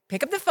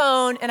pick up the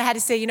phone, and I had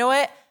to say, you know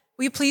what?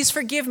 Will you please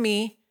forgive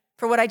me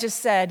for what I just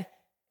said?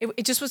 You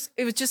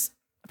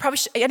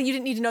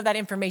didn't need to know that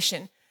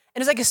information.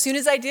 And it's like, as soon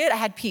as I did, I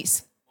had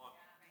peace.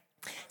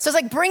 So it's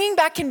like bringing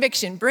back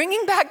conviction,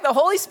 bringing back the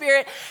Holy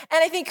Spirit.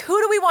 And I think,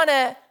 who do we want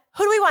to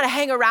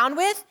hang around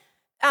with?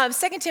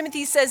 2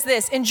 Timothy says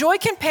this: enjoy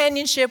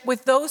companionship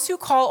with those who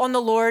call on the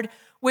Lord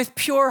with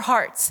pure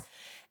hearts.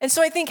 And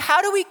so I think,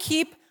 how do we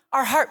keep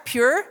our heart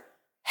pure?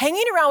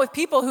 Hanging around with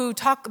people who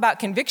talk about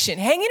conviction,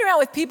 hanging around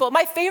with people.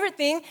 My favorite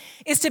thing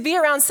is to be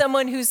around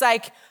someone who's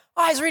like,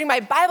 I was reading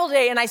my Bible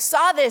today and I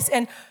saw this,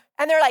 and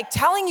they're like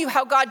telling you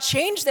how God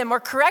changed them or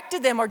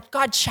corrected them or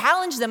God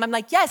challenged them. I'm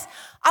like, yes,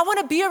 I want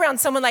to be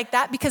around someone like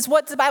that, because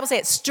what does the Bible say?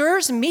 It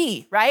stirs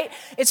me, right?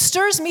 It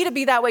stirs me to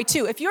be that way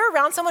too. If you're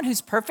around someone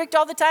who's perfect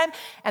all the time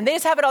and they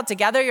just have it all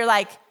together, you're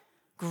like,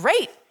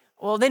 great.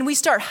 Well, then we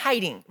start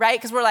hiding, right?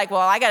 Because we're like,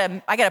 well, I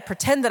gotta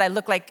pretend that I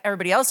look like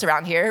everybody else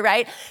around here,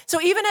 right?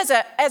 So even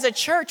as a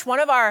church, one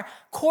of our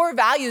core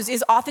values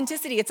is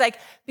authenticity. It's like,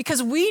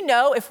 because we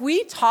know if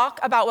we talk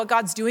about what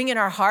God's doing in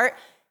our heart,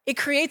 it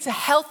creates a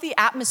healthy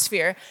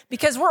atmosphere,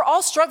 because we're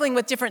all struggling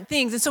with different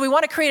things. And so we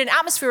want to create an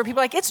atmosphere where people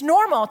are like, it's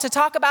normal to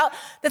talk about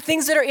the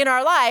things that are in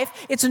our life.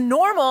 It's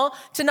normal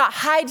to not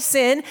hide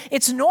sin.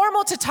 It's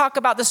normal to talk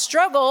about the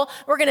struggle.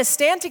 We're going to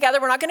stand together.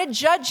 We're not going to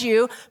judge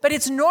you, but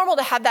it's normal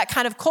to have that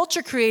kind of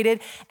culture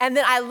created. And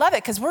then I love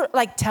it, because we're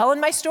like telling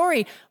my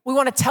story. We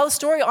want to tell a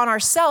story on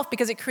ourselves,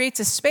 because it creates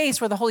a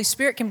space where the Holy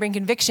Spirit can bring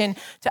conviction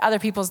to other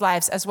people's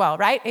lives as well,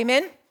 right?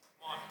 Amen?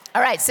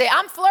 All right, say,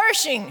 I'm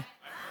flourishing.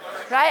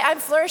 Right? I'm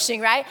flourishing,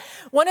 right?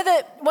 One of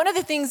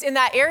the things in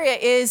that area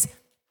is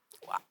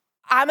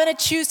I'm going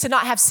to choose to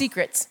not have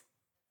secrets.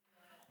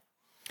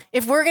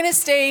 If we're going to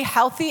stay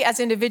healthy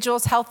as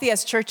individuals, healthy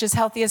as churches,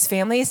 healthy as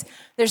families,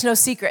 there's no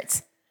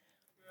secrets.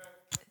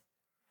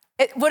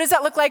 What does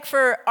that look like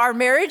for our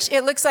marriage?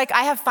 It looks like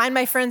I have Find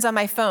My Friends on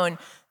my phone.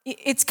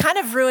 It's kind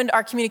of ruined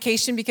our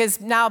communication,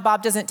 because now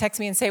Bob doesn't text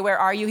me and say, where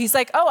are you? He's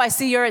like, I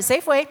see you're at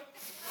Safeway.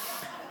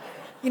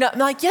 I'm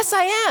like, yes,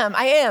 I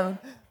am.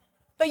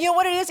 But you know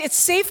what it is? It's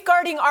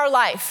safeguarding our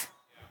life.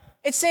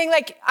 It's saying,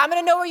 like, I'm going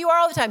to know where you are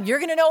all the time. You're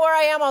going to know where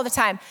I am all the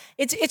time.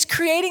 It's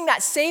creating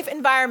that safe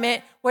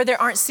environment where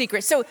there aren't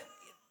secrets. So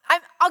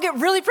I'll get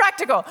really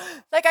practical.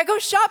 Like, I go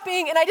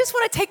shopping and I just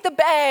want to take the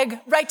bag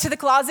right to the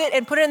closet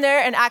and put it in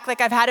there and act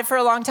like I've had it for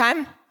a long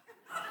time.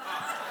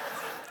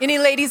 Any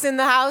ladies in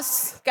the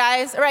house,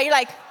 guys? Right? You're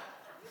like,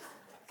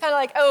 kind of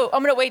like,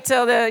 I'm going to wait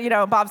till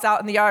Bob's out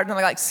in the yard, and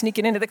I'm like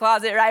sneaking into the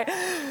closet, right?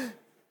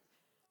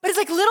 But it's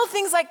like little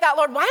things like that.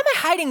 Lord, why am I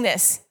hiding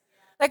this?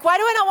 Like, why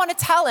do I not want to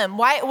tell him?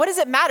 What does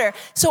it matter?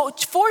 So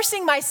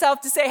forcing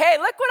myself to say, hey,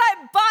 look what I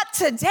bought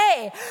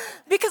today.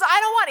 Because I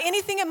don't want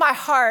anything in my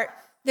heart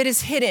that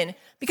is hidden.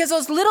 Because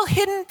those little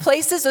hidden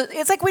places,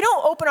 it's like we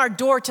don't open our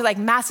door to like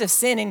massive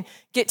sin and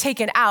get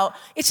taken out.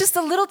 It's just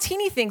the little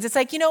teeny things. It's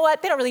like, you know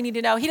what? They don't really need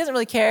to know. He doesn't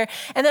really care.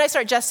 And then I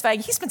start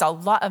justifying, he spends a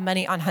lot of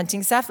money on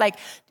hunting stuff, like,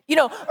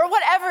 or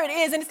whatever it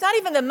is. And it's not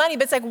even the money,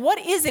 but it's like, what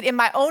is it in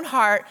my own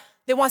heart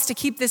that wants to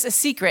keep this a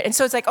secret? And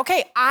so it's like,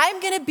 okay, I'm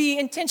going to be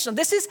intentional.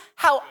 This is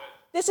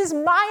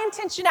my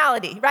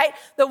intentionality, right?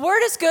 The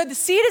word is good. The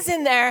seed is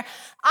in there.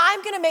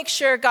 I'm going to make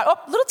sure, God,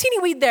 little teeny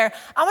weed there.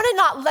 I'm going to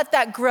not let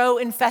that grow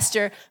and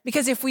fester,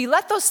 because if we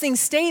let those things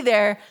stay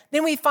there,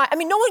 then we find,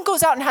 no one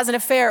goes out and has an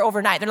affair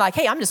overnight. They're like,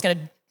 hey, I'm just going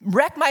to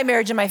wreck my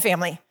marriage and my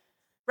family,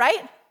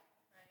 right?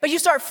 But you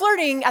start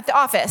flirting at the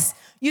office.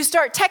 You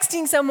start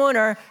texting someone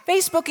or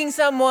Facebooking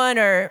someone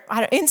or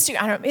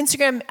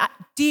Instagram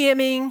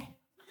DMing.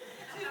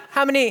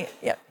 How many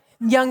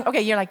young,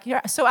 okay,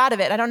 you're so out of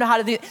it. I don't know how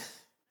to do it.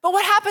 But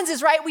what happens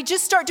is, right, we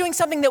just start doing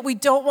something that we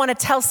don't want to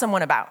tell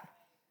someone about.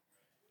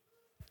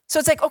 So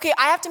it's like, okay,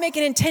 I have to make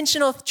an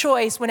intentional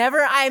choice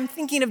whenever I'm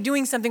thinking of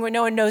doing something where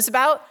no one knows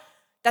about.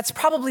 That's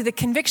probably the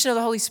conviction of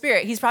the Holy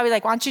Spirit. He's probably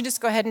like, why don't you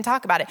just go ahead and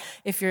talk about it?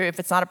 If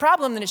it's not a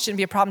problem, then it shouldn't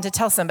be a problem to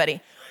tell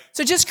somebody.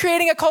 So just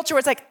creating a culture where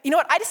it's like, you know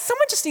what,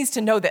 someone just needs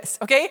to know this,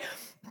 okay?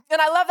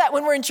 And I love that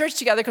when we're in church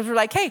together, because we're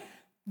like, hey,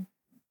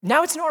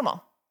 now it's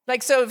normal.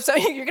 Like, so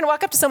you're going to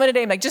walk up to someone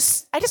today and like,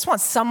 I just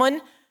want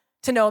someone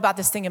to know about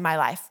this thing in my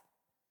life.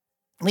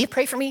 Will you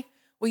pray for me?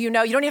 Well, you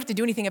know, you don't have to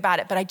do anything about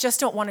it, but I just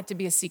don't want it to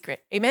be a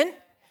secret. Amen?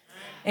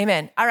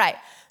 Amen. All right.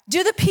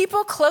 Do the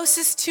people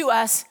closest to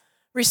us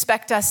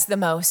respect us the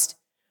most?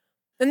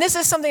 And this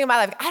is something in my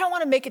life. I don't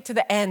want to make it to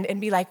the end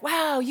and be like,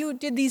 wow, you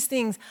did these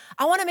things.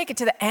 I want to make it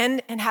to the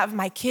end and have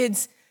my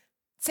kids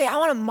say, I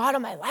want to model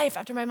my life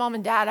after my mom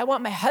and dad. I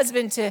want my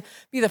husband to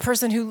be the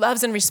person who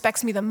loves and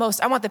respects me the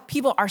most. I want the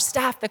people, our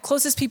staff, the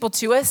closest people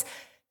to us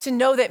to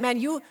know that, man,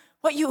 who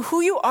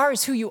you are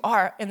is who you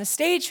are. And the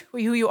stage, who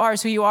you are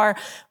is who you are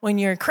when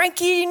you're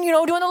cranky and,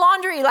 doing the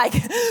laundry, like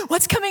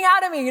what's coming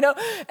out of me,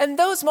 And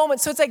those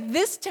moments. So it's like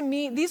this to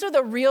me, these are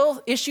the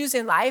real issues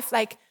in life.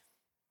 Like,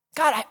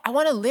 God, I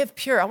want to live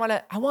pure. I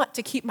want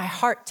to keep my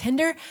heart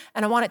tender,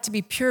 and I want it to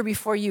be pure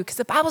before you. Because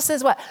the Bible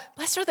says what?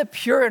 Blessed are the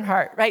pure in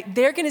heart, right?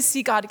 They're going to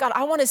see God. God,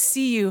 I want to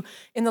see you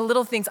in the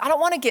little things. I don't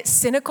want to get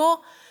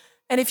cynical.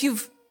 And if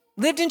you've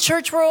lived in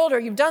church world or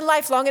you've done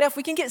life long enough,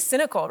 we can get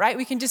cynical, right?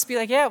 We can just be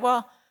like, yeah,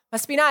 well,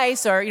 must be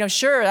nice. Or,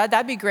 sure,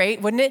 that'd be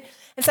great, wouldn't it?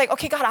 It's like,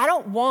 okay, God, I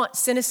don't want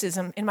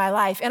cynicism in my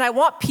life. And I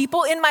want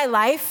people in my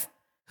life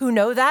who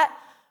know that,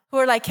 who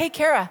are like, hey,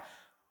 Kara,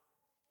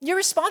 your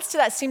response to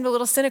that seemed a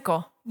little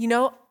cynical.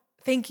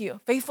 Thank you.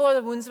 Faithful are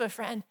the wounds of a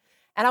friend.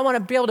 And I want to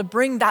be able to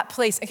bring that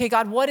place. Okay,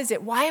 God, what is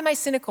it? Why am I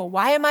cynical?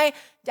 Why am I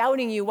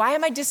doubting you? Why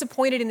am I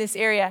disappointed in this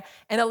area?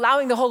 And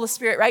allowing the Holy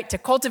Spirit, right, to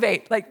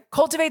cultivate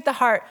the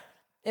heart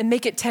and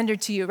make it tender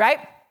to you, right?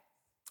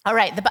 All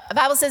right, the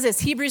Bible says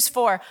this, Hebrews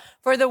 4,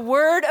 for the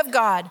word of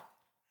God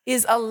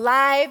is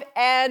alive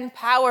and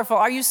powerful.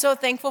 Are you so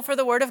thankful for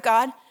the word of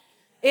God?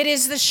 It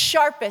is the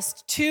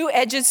sharpest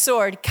two-edged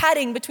sword,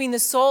 cutting between the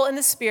soul and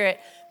the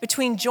spirit,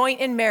 between joint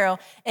and marrow,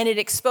 and it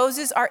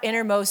exposes our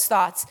innermost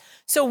thoughts.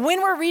 So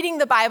when we're reading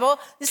the Bible,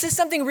 this is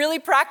something really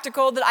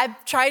practical that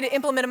I've tried to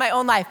implement in my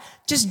own life.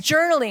 Just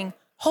journaling.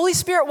 Holy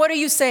Spirit, what are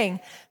you saying?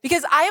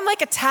 Because I am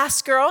like a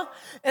task girl,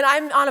 and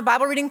I'm on a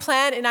Bible reading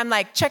plan, and I'm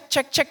like, check,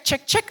 check, check,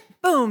 check, check,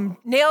 boom,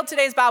 nailed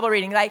today's Bible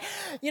reading. Or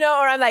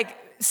I'm like,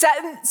 sat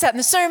in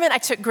the sermon, I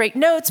took great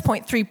notes,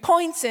 3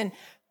 points, and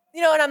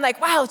I'm like,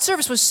 wow,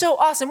 service was so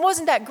awesome.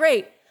 Wasn't that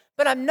great?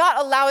 But I'm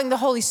not allowing the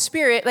Holy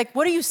Spirit, like,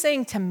 what are you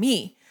saying to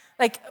me?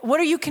 Like, what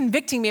are you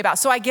convicting me about?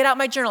 So I get out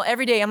my journal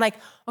every day. I'm like,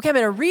 okay, I'm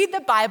going to read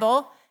the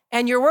Bible,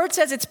 and your word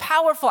says it's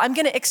powerful. I'm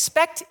going to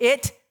expect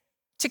it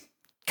to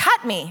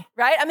cut me,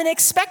 right? I'm going to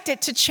expect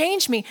it to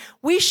change me.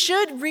 We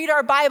should read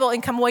our Bible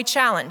and come away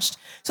challenged.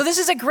 So this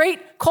is a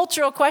great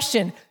cultural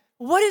question.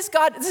 What is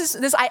God,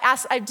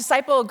 I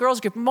disciple a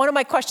girls group. One of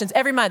my questions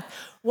every month,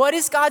 what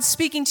is God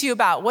speaking to you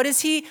about? What is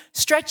he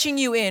stretching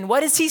you in?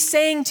 What is he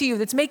saying to you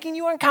that's making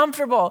you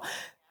uncomfortable?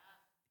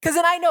 Because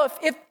then I know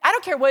if I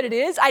don't care what it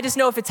is, I just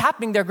know if it's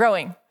happening, they're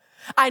growing.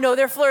 I know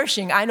they're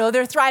flourishing. I know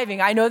they're thriving.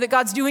 I know that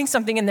God's doing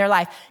something in their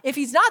life. If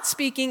he's not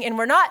speaking and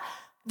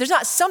there's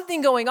not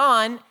something going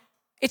on,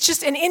 it's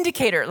just an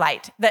indicator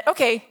light that,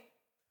 okay,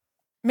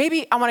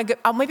 maybe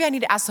I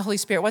need to ask the Holy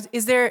Spirit,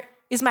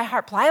 is my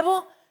heart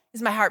pliable?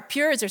 Is my heart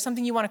pure? Is there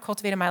something you want to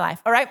cultivate in my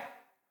life? All right.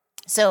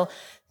 So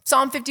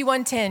Psalm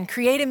 51:10,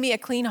 create in me a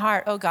clean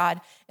heart, O God,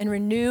 and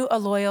renew a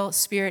loyal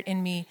spirit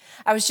in me.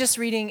 I was just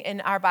reading in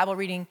our Bible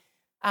reading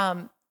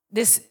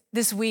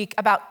this week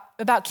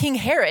about King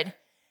Herod.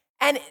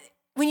 And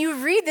when you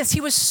read this,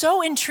 he was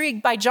so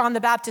intrigued by John the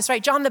Baptist,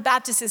 right? John the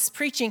Baptist is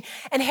preaching,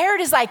 and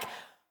Herod is like,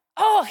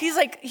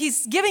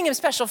 he's giving him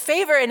special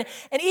favor. And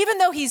even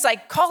though he's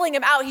like calling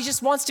him out, he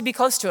just wants to be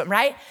close to him,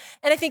 right?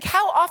 And I think,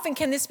 how often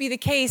can this be the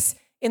case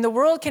in the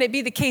world? Can it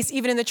be the case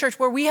even in the church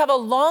where we have a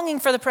longing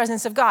for the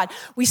presence of God?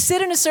 We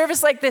sit in a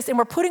service like this and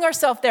we're putting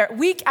ourselves there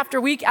week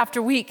after week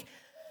after week.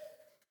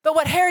 But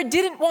what Herod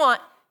didn't want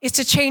is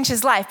to change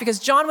his life, because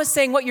John was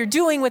saying what you're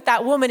doing with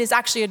that woman is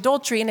actually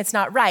adultery and it's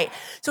not right.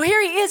 So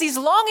here he is, he's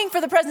longing for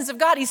the presence of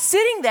God. He's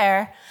sitting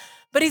there,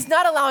 but he's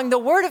not allowing the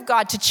word of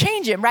God to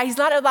change him, right? He's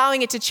not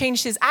allowing it to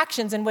change his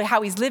actions and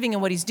how he's living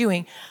and what he's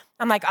doing.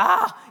 I'm like,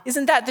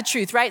 isn't that the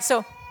truth, right?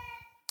 So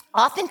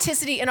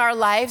authenticity in our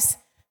lives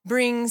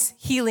brings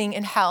healing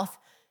and health.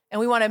 And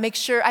we want to make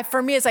sure,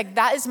 for me, it's like,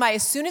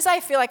 as soon as I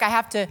feel like I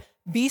have to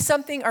be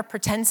something or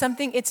pretend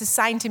something, it's a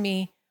sign to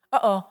me,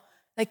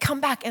 like,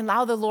 come back and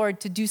allow the Lord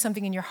to do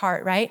something in your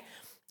heart, right?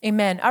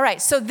 Amen. All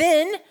right. So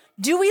then,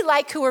 do we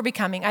like who we're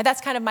becoming?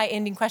 That's kind of my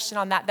ending question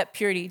on that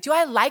purity. Do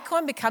I like who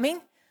I'm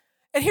becoming?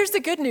 And here's the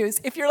good news.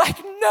 If you're like,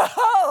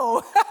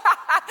 no. How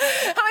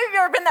many of you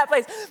have ever been in that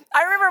place?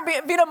 I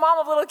remember being a mom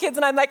of little kids,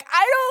 and I'm like,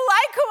 I don't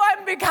like who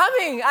I'm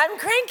becoming. I'm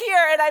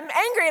crankier, and I'm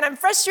angry, and I'm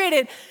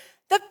frustrated.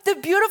 The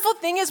beautiful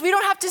thing is we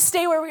don't have to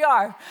stay where we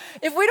are.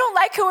 If we don't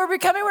like who we're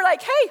becoming, we're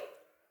like, hey,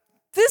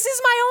 this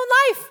is my own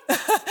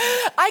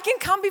life. I can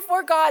come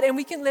before God and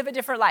we can live a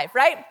different life,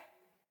 right?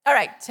 All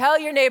right, tell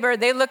your neighbor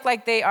they look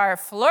like they are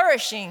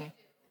flourishing.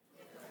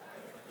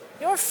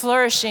 You're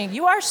flourishing.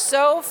 You are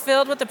so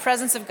filled with the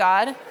presence of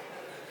God.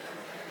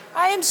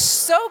 I am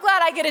so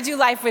glad I get to do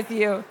life with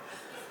you.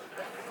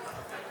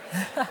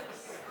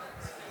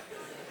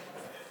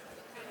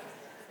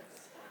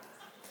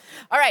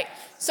 All right.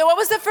 So what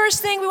was the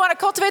first thing? We want to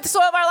cultivate the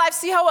soil of our lives.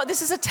 See how well,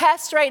 this is a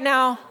test right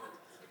now.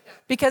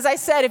 Because I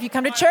said, if you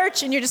come to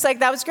church and you're just like,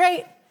 that was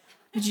great.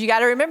 But you got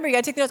to remember, you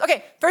got to take the notes.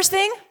 Okay, first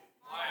thing,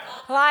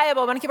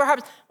 pliable. We want to keep our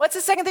hearts. What's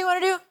the second thing we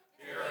want to do?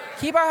 Pure.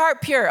 Keep our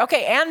heart pure.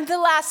 Okay, and the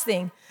last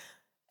thing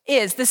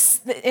is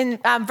this in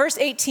verse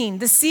 18,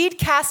 the seed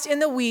cast in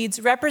the weeds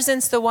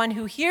represents the one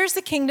who hears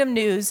the kingdom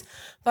news,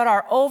 but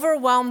are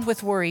overwhelmed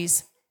with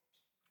worries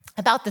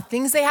about the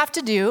things they have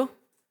to do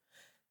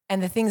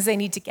and the things they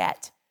need to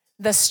get.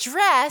 The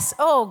stress,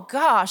 oh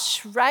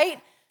gosh, right?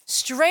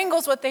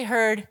 Strangles what they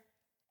heard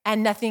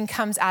and nothing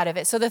comes out of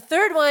it. So the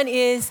third one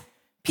is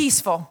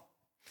peaceful.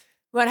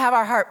 We want to have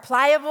our heart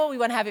pliable, we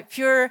want to have it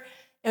pure,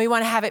 and we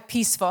want to have it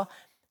peaceful.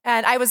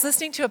 And I was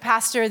listening to a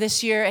pastor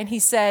this year, and he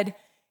said,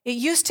 it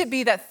used to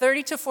be that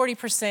 30 to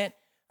 40%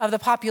 of the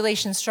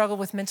population struggled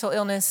with mental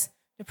illness,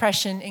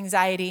 depression,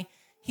 anxiety.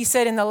 He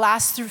said in the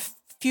last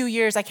few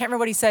years, I can't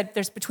remember what he said,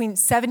 there's between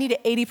 70 to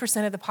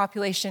 80% of the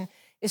population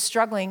is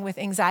struggling with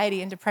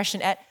anxiety and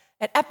depression at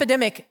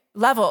epidemic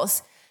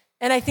levels.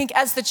 And I think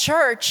as the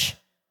church,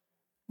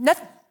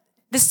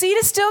 the seed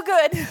is still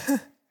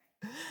good.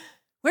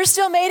 We're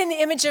still made in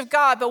the image of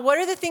God, but what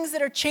are the things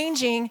that are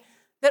changing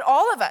that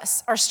all of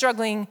us are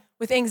struggling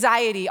with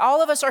anxiety?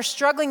 All of us are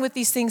struggling with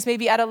these things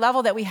maybe at a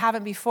level that we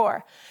haven't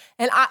before.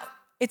 And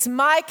it's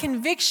my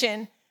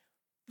conviction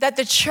that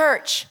the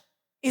church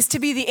is to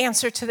be the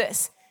answer to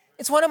this.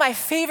 It's one of my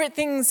favorite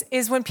things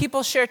is when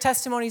people share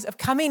testimonies of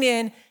coming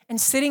in and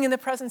sitting in the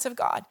presence of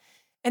God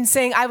and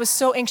saying, I was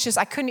so anxious,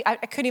 I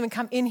couldn't even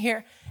come in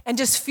here, and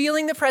just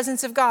feeling the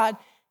presence of God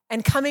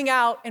and coming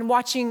out and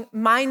watching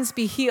minds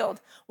be healed,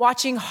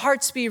 watching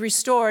hearts be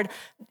restored.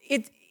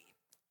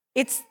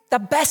 It's the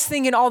best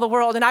thing in all the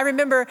world. And I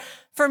remember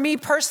for me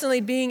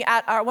personally being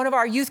at one of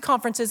our youth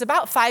conferences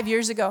about 5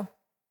 years ago.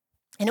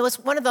 And it was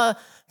one of the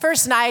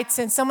first nights,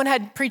 and someone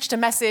had preached a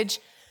message,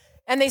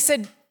 and they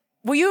said,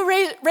 will you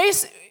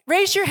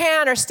raise your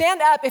hand or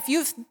stand up if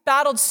you've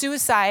battled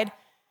suicide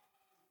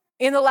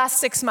in the last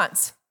 6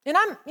 months? And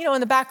I'm,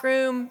 in the back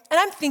room, and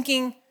I'm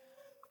thinking,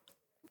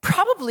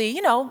 probably,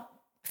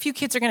 a few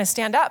kids are going to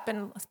stand up,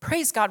 and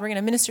praise God, we're going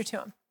to minister to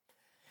them.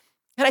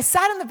 And I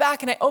sat in the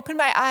back, and I opened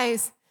my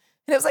eyes,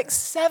 and it was like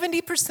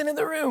 70% of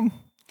the room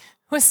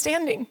was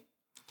standing.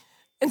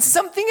 And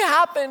something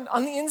happened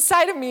on the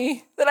inside of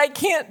me that I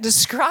can't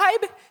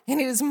describe,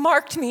 and it has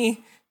marked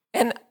me,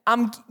 and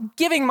I'm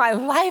giving my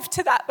life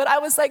to that. But I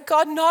was like,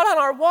 God, not on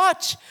our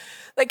watch.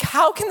 Like,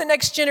 how can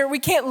we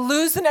can't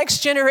lose the next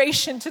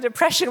generation to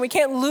depression. We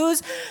can't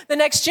lose the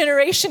next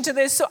generation to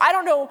this. So I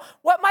don't know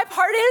what my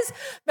part is,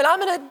 but I'm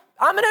gonna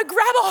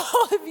grab a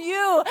hold of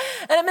you,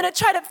 and I'm gonna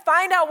try to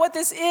find out what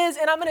this is,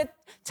 and I'm gonna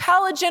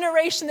tell a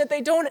generation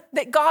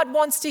that God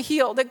wants to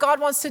heal, that God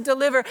wants to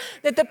deliver,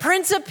 that the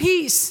Prince of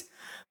Peace,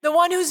 the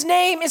one whose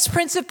name is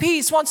Prince of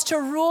Peace, wants to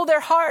rule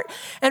their heart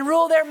and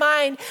rule their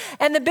mind.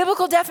 And the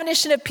biblical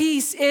definition of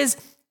peace is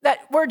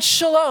that word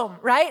shalom,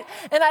 right?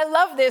 And I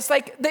love this.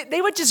 Like,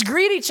 they would just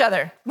greet each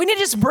other. We need to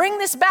just bring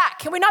this back.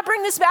 Can we not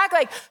bring this back?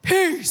 Like,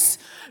 peace,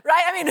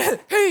 right? I mean,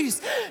 peace.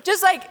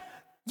 Just like,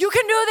 you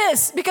can do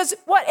this. Because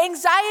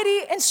anxiety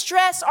and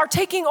stress are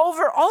taking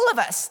over all of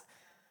us.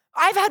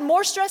 I've had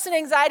more stress and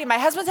anxiety. My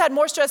husband's had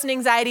more stress and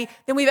anxiety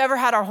than we've ever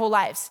had our whole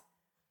lives.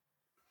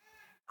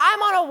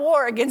 I'm on a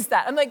war against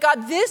that. I'm like,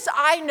 God, this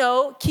I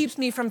know keeps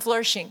me from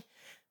flourishing.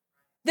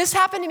 This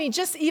happened to me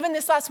just even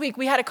this last week.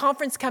 We had a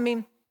conference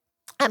coming.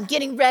 I'm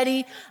getting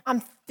ready.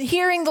 I'm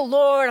hearing the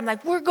Lord. I'm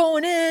like, we're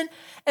going in.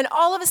 And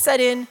all of a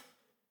sudden,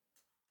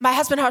 my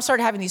husband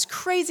started having these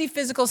crazy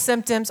physical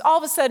symptoms. All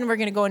of a sudden, we're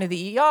going to go into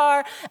the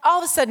ER. All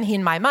of a sudden,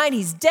 in my mind,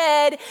 he's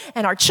dead.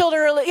 And our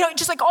children are,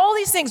 just like all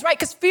these things, right?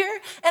 Because fear,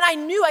 and I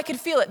knew I could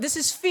feel it. This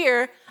is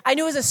fear. I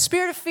knew it was a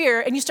spirit of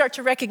fear, and you start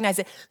to recognize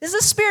it. This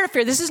is a spirit of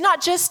fear. This is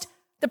not just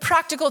the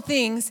practical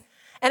things.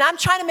 And I'm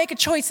trying to make a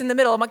choice in the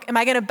middle. Am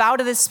I going to bow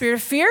to this spirit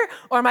of fear,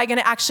 or am I going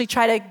to actually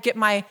try to get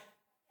my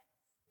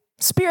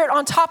spirit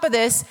on top of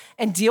this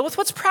and deal with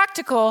what's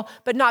practical,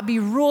 but not be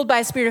ruled by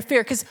a spirit of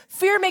fear? Because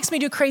fear makes me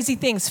do crazy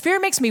things. Fear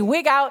makes me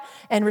wig out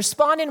and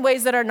respond in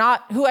ways that are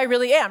not who I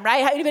really am,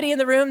 right? Anybody in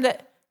the room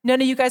that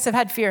none of you guys have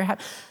had fear?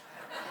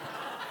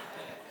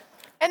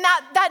 And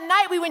that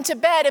night we went to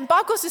bed, and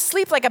Bob goes to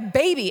sleep like a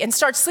baby and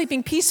starts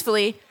sleeping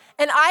peacefully.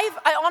 And I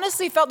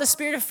honestly felt the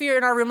spirit of fear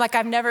in our room like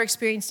I've never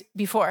experienced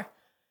before.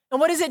 And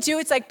what does it do?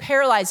 It's like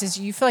paralyzes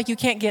you. You feel like you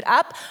can't get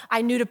up.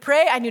 I knew to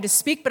pray, I knew to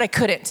speak, but I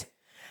couldn't.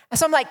 And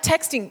so I'm like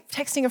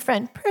texting a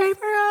friend, pray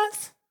for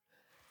us.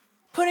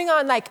 Putting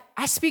on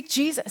I speak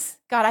Jesus.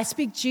 God, I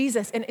speak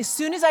Jesus. And as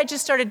soon as I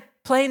just started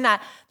playing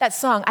that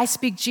song, I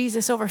speak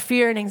Jesus over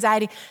fear and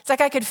anxiety, it's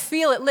like I could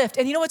feel it lift.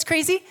 And you know what's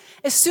crazy?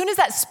 As soon as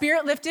that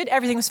spirit lifted,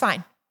 everything was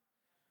fine.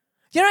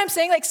 You know what I'm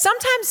saying? Like,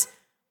 sometimes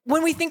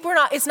when we think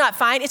it's not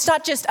fine, it's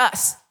not just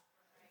us.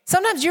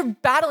 Sometimes you're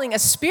battling a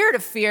spirit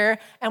of fear,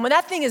 and when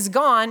that thing is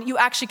gone, you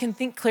actually can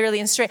think clearly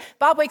and straight.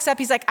 Bob wakes up,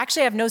 he's like,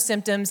 actually, I have no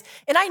symptoms.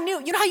 And I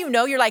knew, you know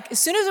how you're like, as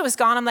soon as it was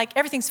gone, I'm like,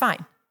 everything's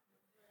fine.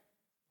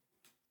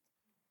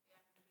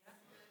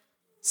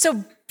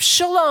 So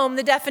shalom,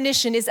 the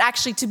definition is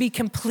actually to be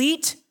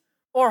complete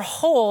or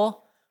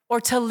whole or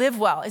to live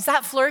well. Is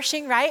that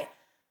flourishing, right?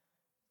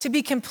 To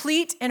be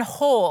complete and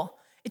whole.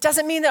 It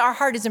doesn't mean that our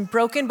heart isn't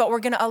broken, but we're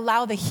going to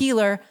allow the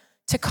healer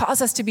to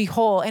cause us to be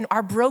whole. And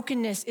our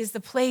brokenness is the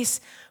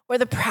place where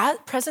the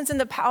presence and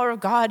the power of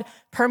God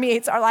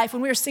permeates our life.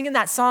 When we were singing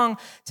that song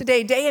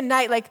today, day and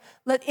night, like,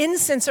 let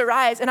incense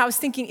arise. And I was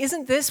thinking,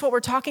 isn't this what we're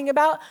talking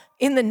about?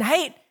 In the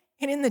night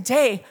and in the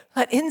day,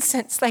 let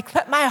incense, like,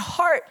 let my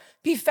heart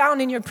be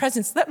found in your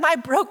presence. Let my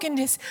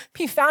brokenness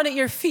be found at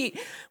your feet.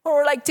 Where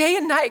we're like, day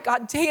and night,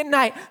 God, day and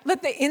night,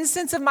 let the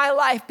incense of my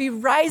life be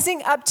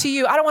rising up to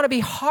you. I don't want to be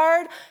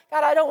hard.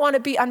 God, I don't want to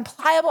be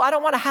unpliable. I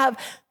don't want to have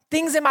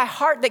things in my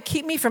heart that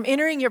keep me from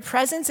entering your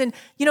presence. And,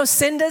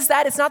 sin does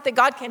that. It's not that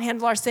God can't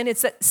handle our sin.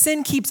 It's that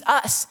sin keeps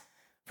us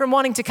from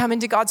wanting to come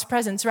into God's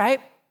presence, right?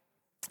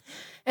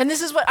 And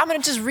this is what, I'm going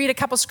to just read a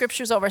couple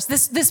scriptures over us.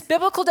 This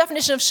biblical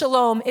definition of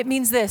shalom, it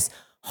means this: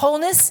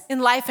 wholeness in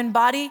life and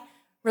body,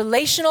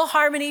 relational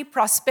harmony,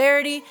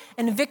 prosperity,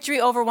 and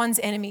victory over one's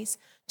enemies.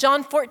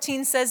 John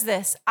 14 says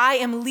this: I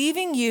am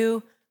leaving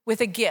you with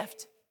a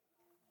gift.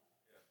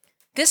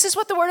 This is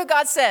what the word of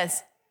God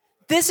says.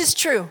 This is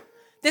true.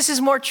 This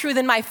is more true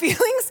than my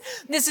feelings.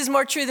 This is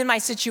more true than my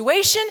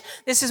situation.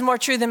 This is more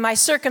true than my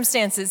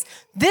circumstances.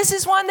 This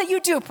is one that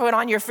you do put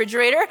on your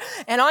refrigerator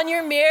and on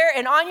your mirror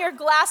and on your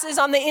glasses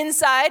on the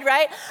inside,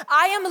 right?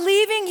 I am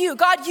leaving you.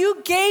 God,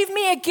 you gave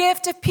me a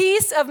gift of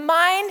peace of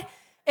mind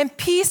and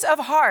peace of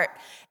heart.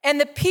 And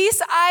the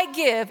peace I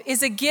give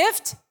is a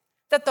gift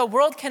that the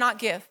world cannot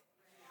give.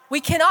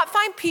 We cannot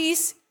find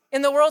peace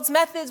in the world's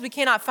methods. We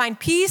cannot find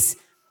peace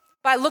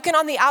by looking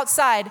on the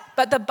outside.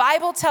 But the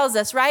Bible tells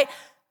us, right?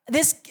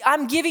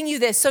 I'm giving you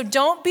this, so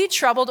don't be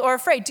troubled or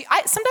afraid.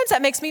 Sometimes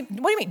that makes me,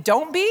 what do you mean,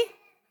 don't be?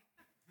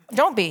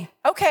 Don't be,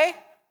 okay.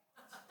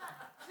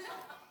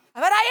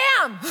 But I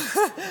am.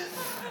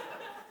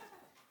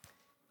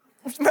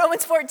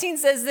 Romans 14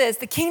 says this: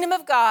 the kingdom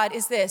of God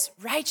is this: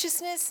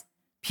 righteousness,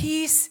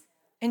 peace,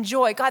 and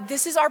joy. God,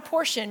 this is our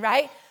portion,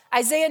 right?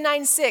 Isaiah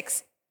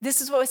 9:6,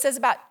 this is what it says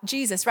about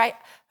Jesus, right?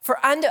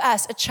 For unto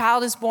us a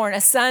child is born,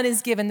 a son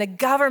is given, the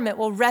government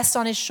will rest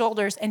on his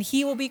shoulders, and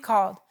he will be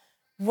called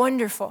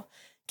Wonderful,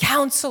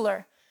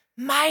 Counselor,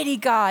 Mighty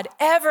God,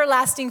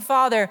 Everlasting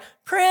Father,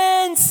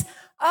 Prince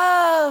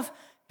of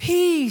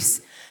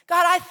Peace.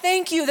 God, I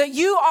thank you that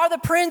you are the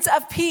Prince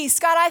of Peace.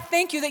 God, I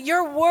thank you that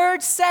your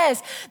word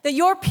says that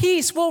your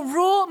peace will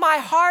rule my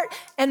heart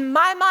and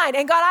my mind.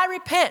 And God, I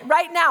repent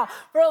right now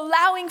for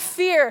allowing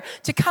fear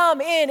to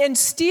come in and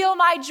steal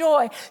my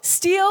joy,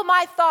 steal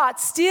my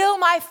thoughts, steal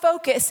my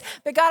focus.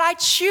 But God, I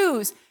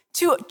choose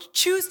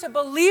to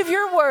believe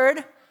your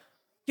word.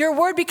 Your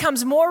word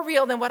becomes more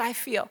real than what I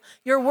feel.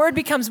 Your word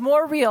becomes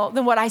more real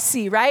than what I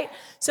see, right?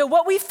 So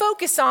what we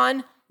focus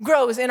on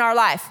grows in our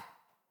life.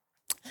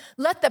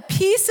 Let the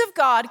peace of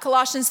God,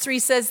 Colossians 3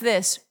 says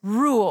this,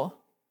 rule.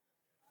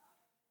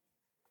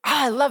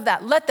 I love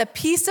that. Let the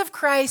peace of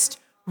Christ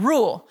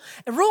rule.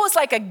 And rule is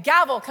like a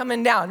gavel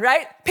coming down,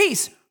 right?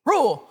 Peace,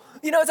 rule.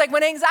 It's like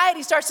when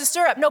anxiety starts to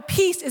stir up. No,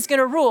 peace is going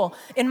to rule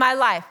in my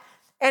life.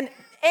 And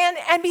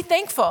be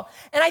thankful.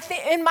 And I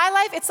think in my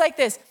life, it's like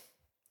this.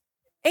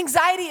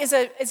 Anxiety is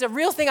a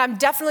real thing. I'm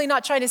definitely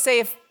not trying to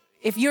say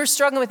if you're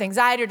struggling with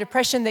anxiety or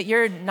depression that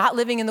you're not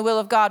living in the will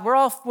of God. We're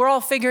all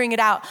figuring it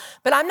out.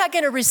 But I'm not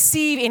going to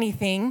receive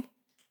anything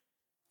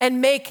and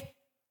make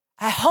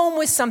a home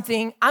with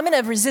something. I'm going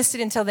to resist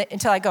it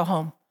until I go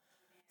home.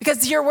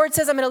 Because your word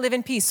says I'm going to live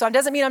in peace. So it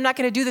doesn't mean I'm not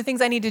going to do the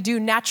things I need to do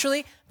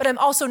naturally, but I'm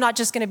also not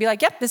just going to be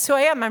like, yep, this is who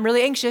I am. I'm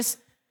really anxious.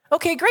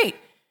 Okay, great.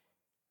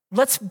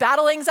 Let's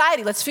battle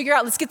anxiety. Let's figure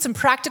out, let's get some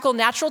practical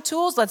natural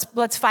tools.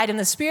 Let's fight in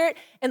the spirit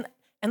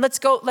and let's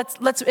go,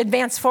 let's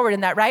advance forward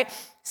in that, right?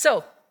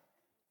 So,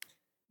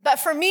 but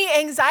for me,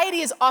 anxiety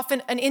is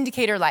often an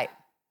indicator light.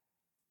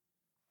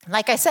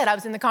 Like I said, I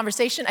was in the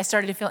conversation, I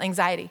started to feel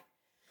anxiety.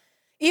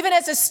 Even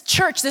as a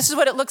church, this is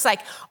what it looks like.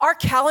 Our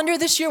calendar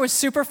this year was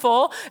super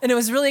full and it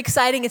was really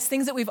exciting. It's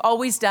things that we've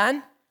always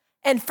done.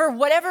 And for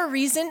whatever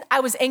reason,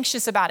 I was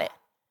anxious about it.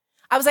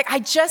 I was like, I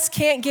just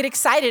can't get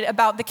excited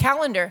about the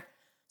calendar.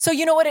 So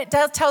you know what it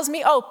tells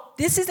me? Oh,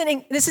 this is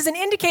an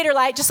indicator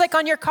light, just like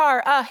on your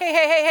car.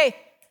 Hey.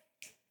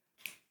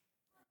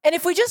 And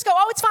if we just go,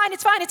 oh, it's fine.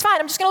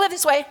 I'm just going to live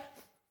this way.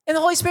 And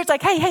the Holy Spirit's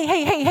like,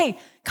 hey,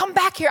 come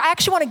back here. I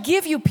actually want to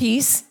give you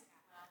peace.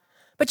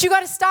 But you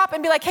got to stop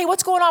and be like, hey,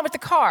 what's going on with the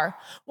car?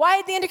 Why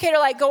did the indicator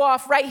light go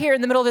off right here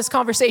in the middle of this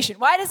conversation?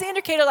 Why does the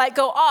indicator light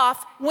go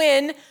off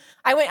when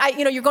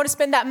you're going to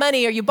spend that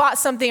money or you bought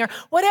something or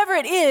whatever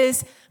it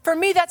is? For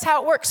me, that's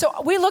how it works.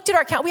 So we looked at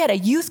our account. We had a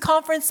youth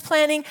conference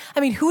planning. I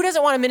mean, who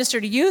doesn't want to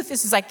minister to youth?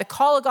 This is like the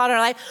call of God in our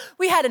life.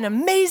 We had an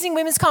amazing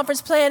women's conference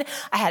plan.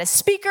 I had a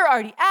speaker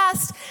already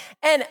asked,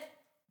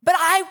 but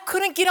I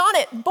couldn't get on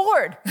it,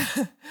 bored.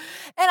 And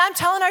I'm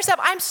telling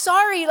ourselves, I'm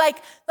sorry,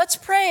 let's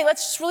pray.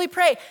 Let's just really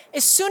pray.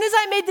 As soon as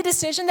I made the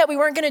decision that we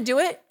weren't going to do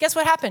it, guess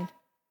what happened?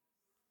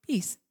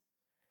 Peace.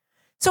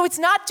 So it's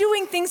not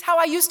doing things how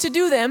I used to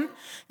do them.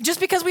 Just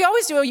because we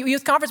always do a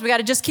youth conference, we got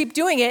to just keep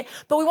doing it.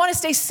 But we want to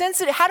stay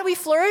sensitive. How do we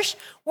flourish?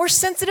 We're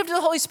sensitive to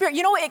the Holy Spirit.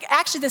 You know,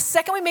 actually, the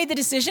second we made the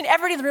decision,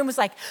 everybody in the room was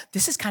like,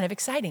 this is kind of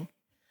exciting.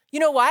 You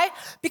know why?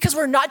 Because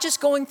we're not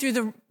just going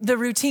through the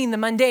routine, the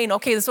mundane.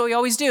 Okay, that's what we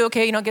always do.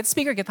 Okay, get the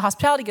speaker, get the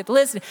hospitality, get the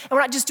list. And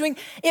we're not just doing,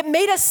 it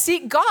made us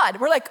seek God.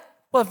 We're like,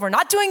 well, if we're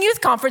not doing youth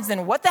conference,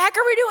 then what the heck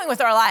are we doing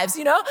with our lives,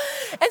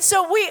 And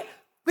so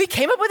we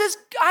came up with this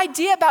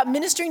idea about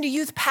ministering to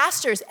youth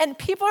pastors, and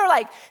people are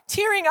like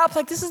tearing up,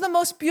 like, this is the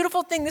most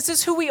beautiful thing. This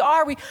is who we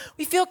are.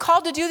 We feel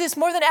called to do this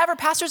more than ever.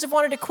 Pastors have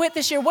wanted to quit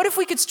this year. What if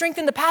we could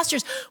strengthen the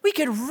pastors? We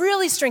could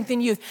really strengthen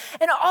youth.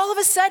 And all of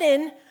a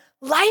sudden,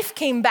 life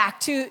came back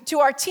to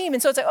our team.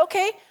 And so it's like,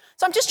 okay,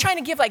 so I'm just trying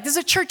to give, like, this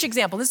is a church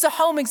example. This is a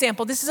home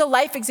example. This is a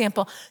life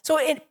example. So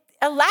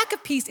a lack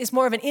of peace is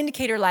more of an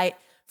indicator light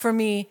for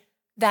me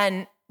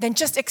than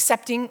just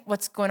accepting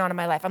what's going on in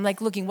my life. I'm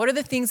like looking, what are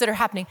the things that are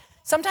happening?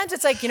 Sometimes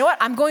it's like, you know what?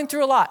 I'm going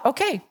through a lot.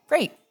 Okay,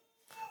 great.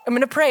 I'm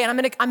going to pray, and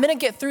I'm going to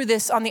get through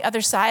this on the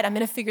other side. I'm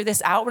going to figure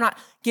this out. We're not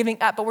giving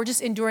up, but we're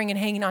just enduring and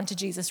hanging on to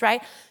Jesus,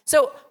 right?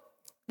 So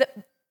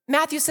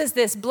Matthew says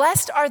this,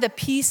 blessed are the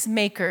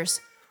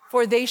peacemakers,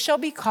 for they shall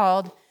be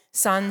called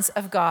sons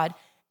of God.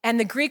 And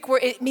the Greek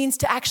word, it means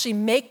to actually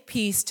make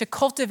peace, to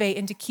cultivate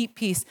and to keep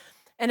peace.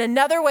 And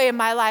another way in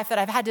my life that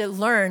I've had to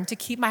learn to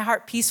keep my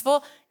heart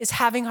peaceful is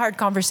having hard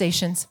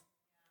conversations.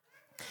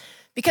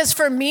 Because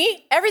for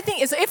me, everything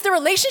is, if the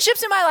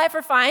relationships in my life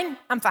are fine,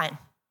 I'm fine.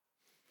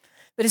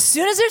 But as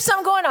soon as there's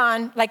something going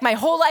on, like my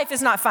whole life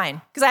is not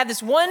fine, because I have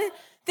this one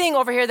thing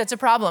over here that's a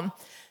problem.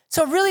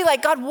 So really,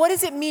 like, God, what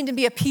does it mean to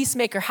be a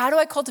peacemaker? How do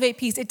I cultivate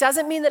peace? It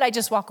doesn't mean that I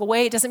just walk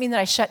away. It doesn't mean that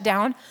I shut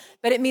down,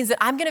 but it means that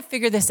I'm going to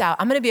figure this out.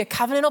 I'm going to be a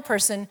covenantal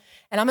person,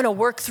 and I'm going to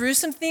work through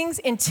some things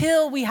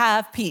until we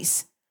have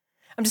peace.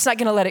 I'm just not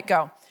going to let it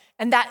go.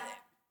 And that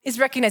is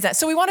recognize that.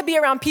 So we want to be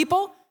around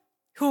people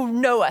who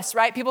know us,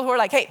 right? People who are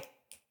like, hey,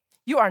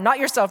 you are not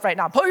yourself right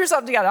now. Pull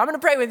yourself together. I'm going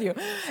to pray with you.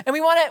 And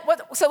we want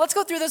to, so let's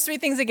go through those three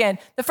things again.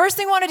 The first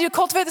thing we want to do,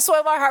 cultivate the soil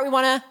of our heart. We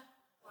want to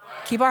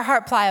keep our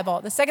heart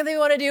pliable. The second thing we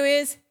want to do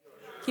is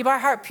keep our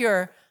heart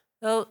pure.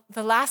 The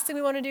last thing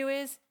we want to do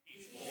is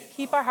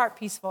keep our heart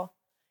peaceful.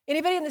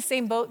 Anybody in the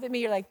same boat that me?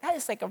 You're like, that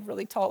is like a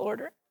really tall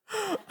order.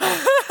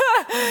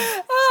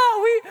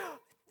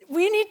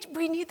 We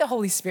need the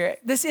Holy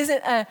Spirit. This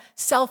isn't a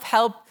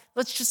self-help.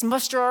 Let's just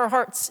muster our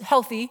hearts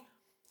healthy.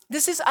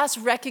 This is us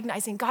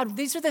recognizing, God,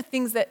 these are the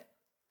things that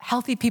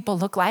healthy people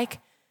look like.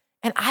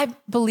 And I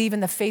believe in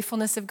the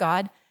faithfulness of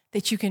God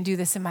that you can do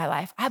this in my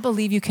life. I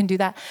believe you can do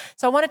that.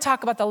 So I want to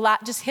talk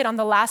about just hit on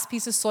the last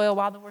piece of soil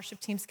while the worship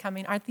team's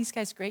coming. Aren't these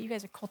guys great? You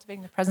guys are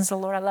cultivating the presence of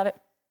the Lord. I love it.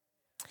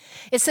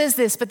 It says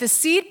this, but the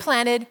seed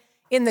planted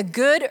in the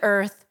good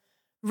earth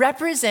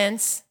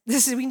represents,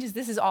 this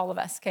is all of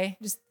us, okay?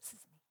 This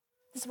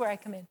is where I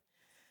come in.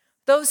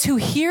 Those who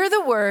hear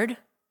the word,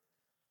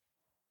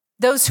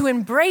 those who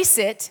embrace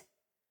it,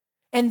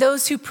 and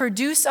those who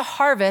produce a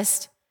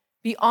harvest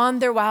beyond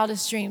their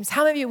wildest dreams.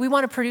 How many of you, we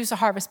want to produce a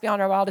harvest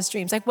beyond our wildest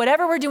dreams? Like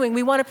whatever we're doing,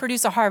 we want to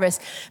produce a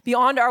harvest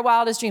beyond our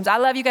wildest dreams. I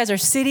love you guys, our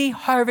City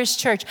Harvest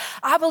Church.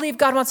 I believe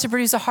God wants to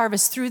produce a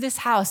harvest through this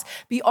house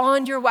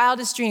beyond your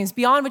wildest dreams,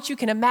 beyond what you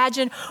can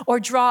imagine or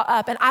draw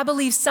up. And I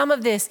believe some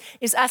of this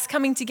is us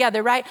coming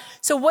together, right?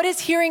 So what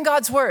is hearing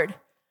God's word?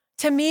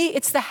 To me,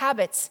 it's the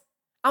habits.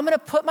 I'm going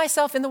to put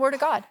myself in the word of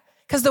God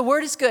because the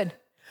word is good.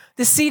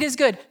 The seed is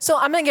good. So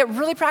I'm going to get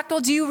really practical.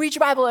 Do you read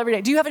your Bible every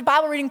day? Do you have a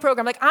Bible reading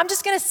program? Like, I'm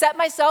just going to set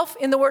myself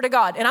in the word of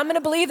God, and I'm going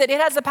to believe that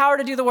it has the power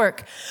to do the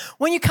work.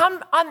 When you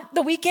come on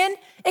the weekend,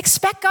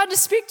 expect God to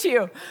speak to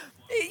you.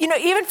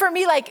 Even for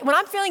me, like when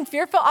I'm feeling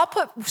fearful, I'll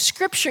put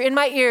scripture in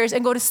my ears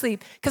and go to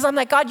sleep because I'm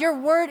like, God, your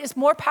word is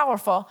more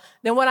powerful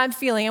than what I'm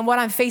feeling and what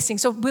I'm facing.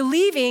 So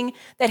believing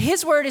that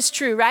his word is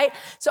true, right?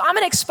 So I'm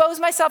going to expose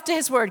myself to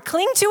his word.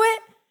 Cling to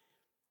it.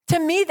 To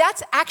me,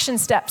 that's action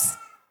steps.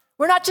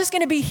 We're not just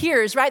going to be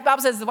hearers, right? The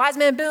Bible says the wise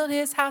man built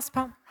his house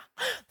upon.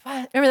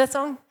 Remember that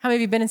song? How many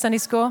of you been in Sunday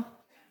school?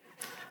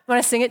 You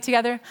want to sing it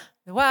together?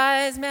 The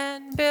wise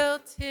man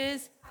built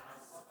his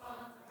house upon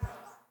the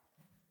rock.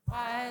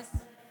 Wise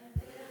man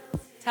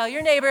built his. Tell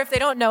your neighbor if they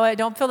don't know it.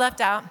 Don't feel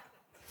left out.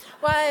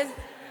 Wise man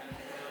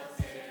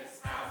built his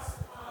house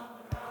upon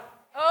the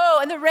rock. Oh,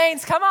 and the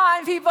rains. Come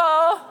on, people.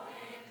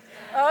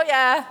 Oh,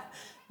 yeah.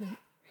 The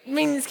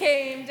rains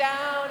came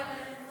down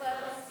and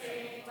floods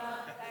came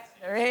up.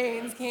 The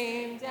rains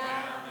came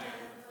down and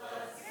the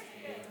floods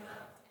came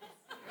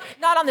up.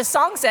 Not on the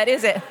song set,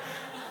 is it?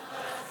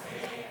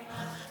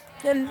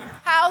 The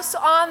house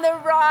on the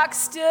rock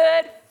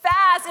stood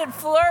fast and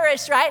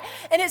flourished, right?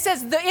 And it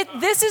says,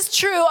 this is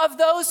true of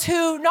those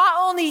who not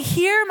only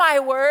hear my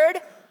word,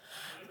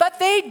 but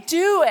they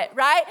do it,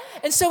 right?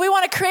 And so we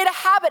want to create a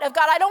habit of,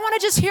 God, I don't want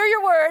to just hear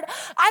your word.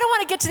 I don't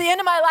want to get to the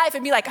end of my life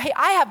and be like, hey,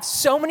 I have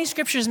so many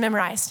scriptures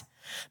memorized.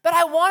 but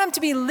I want them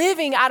to be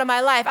living out of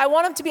my life. I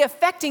want them to be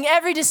affecting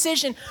every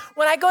decision.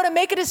 When I go to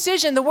make a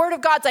decision, the word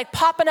of God's like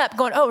popping up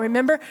going, oh,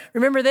 remember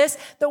this?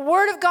 The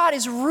word of God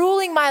is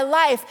ruling my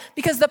life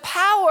because the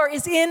power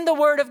is in the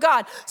word of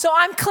God. So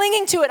I'm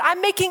clinging to it.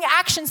 I'm making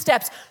action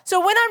steps. So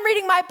when I'm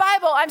reading my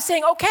Bible, I'm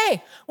saying,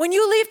 okay, when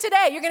you leave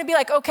today, you're going to be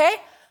like, okay,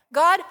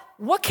 God,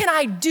 what can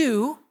I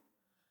do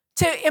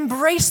to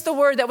embrace the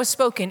word that was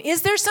spoken?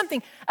 Is there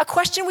something, a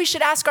question we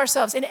should ask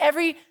ourselves in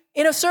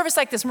a service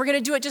like this, and we're going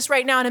to do it just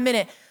right now in a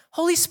minute.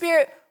 Holy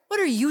Spirit, what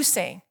are you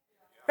saying?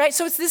 Right?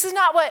 So this is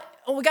not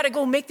we got to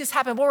go make this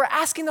happen, but we're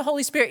asking the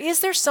Holy Spirit, is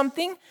there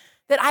something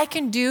that I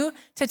can do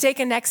to take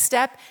a next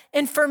step?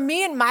 And for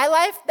me in my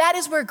life, that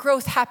is where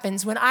growth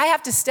happens. When I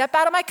have to step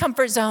out of my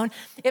comfort zone,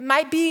 it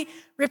might be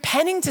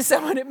repenting to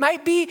someone. It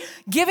might be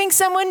giving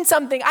someone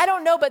something. I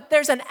don't know, but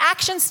there's an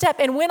action step.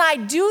 And when I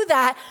do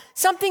that,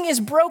 something is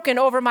broken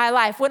over my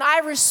life. When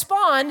I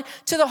respond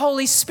to the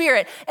Holy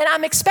Spirit and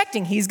I'm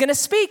expecting he's going to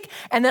speak,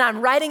 and then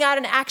I'm writing out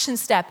an action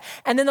step.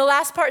 And then the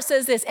last part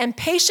says this, and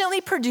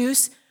patiently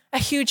produce a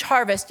huge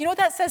harvest. You know what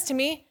that says to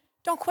me?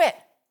 Don't quit.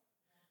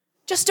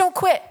 Just don't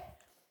quit.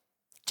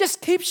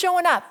 Just keep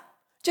showing up.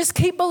 Just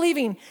keep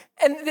believing.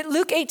 And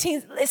Luke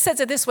 18, it says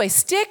it this way,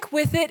 stick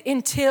with it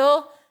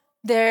until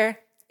there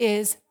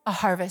is a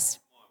harvest.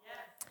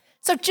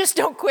 So just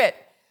don't quit.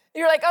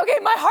 You're like, okay,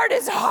 my heart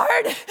is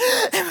hard.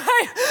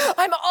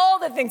 I'm all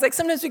the things. Like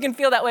sometimes we can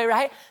feel that way,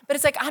 right? But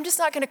it's like, I'm just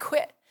not going to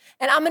quit.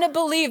 And I'm going to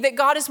believe that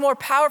God is more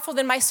powerful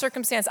than my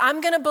circumstance. I'm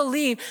going to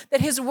believe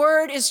that his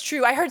word is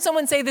true. I heard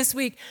someone say this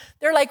week,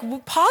 they're like,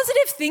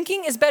 positive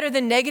thinking is better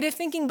than negative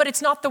thinking, but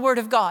it's not the word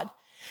of God.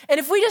 And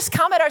if we just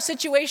come at our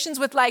situations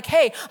with like,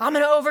 hey, I'm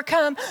going to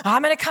overcome,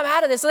 I'm going to come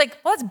out of this. Like,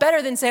 well, it's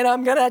better than saying,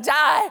 I'm going to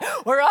die.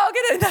 We're all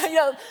going to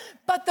die,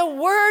 But the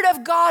word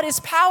of God is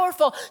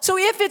powerful. So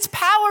if it's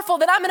powerful,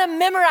 then I'm going to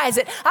memorize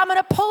it. I'm going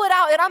to pull it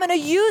out and I'm going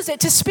to use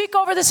it to speak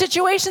over the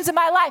situations in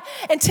my life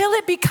until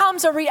it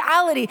becomes a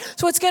reality.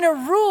 So it's going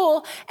to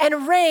rule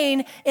and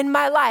reign in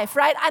my life,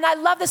 right? And I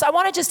love this. I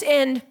want to just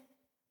end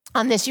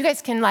on this. You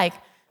guys can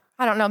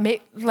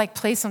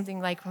play something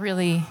like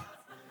really...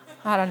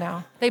 I don't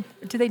know. They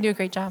do a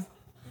great job?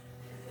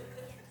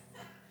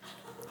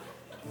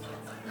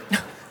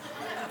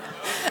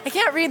 I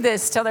can't read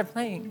this till they're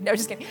playing. No,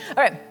 just kidding.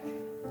 All right.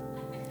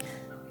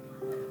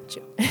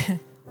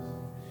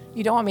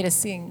 You don't want me to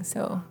sing,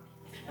 so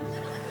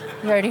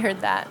you already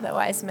heard that, the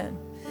wise men.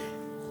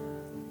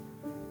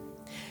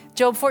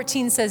 Job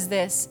 14 says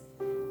this.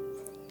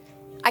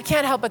 I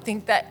can't help but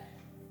think that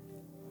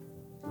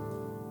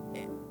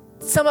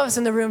some of us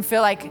in the room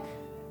feel like,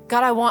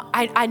 God,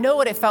 I know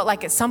what it felt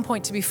like at some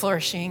point to be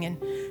flourishing.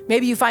 And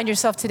maybe you find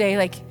yourself today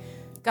like,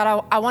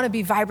 God, I want to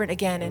be vibrant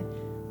again. And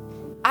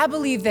I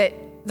believe that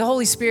the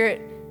Holy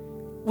Spirit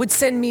would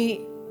send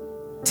me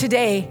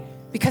today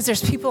because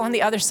there's people on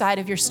the other side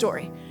of your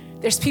story.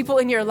 There's people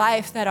in your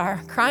life that are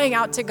crying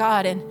out to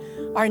God and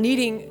are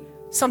needing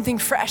something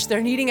fresh. They're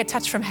needing a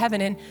touch from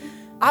heaven. And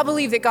I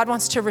believe that God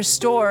wants to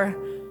restore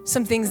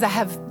some things that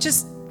have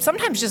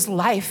sometimes just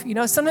life.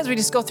 Sometimes we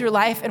just go through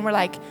life and we're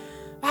like,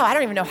 wow, I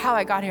don't even know how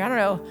I got here. I don't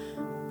know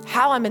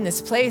how I'm in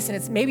this place. And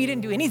it's maybe you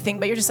didn't do anything,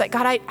 but you're just like,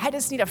 God, I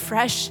just need a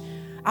fresh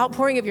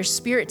outpouring of your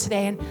spirit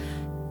today. And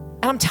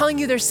I'm telling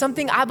you, there's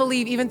something I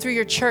believe even through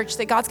your church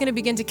that God's going to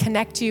begin to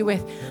connect you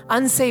with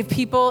unsaved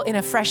people in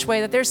a fresh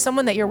way, that there's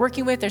someone that you're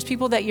working with, there's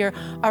people that you're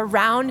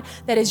around,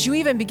 that as you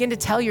even begin to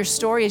tell your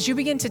story, as you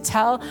begin to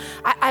tell,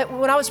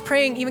 when I was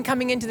praying, even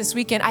coming into this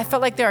weekend, I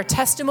felt like there are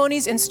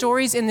testimonies and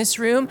stories in this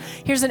room.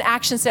 Here's an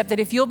action step that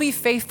if you'll be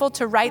faithful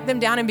to write them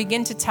down and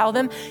begin to tell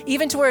them,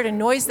 even to where it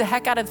annoys the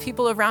heck out of the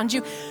people around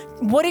you,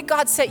 what did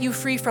God set you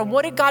free from?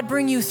 What did God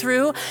bring you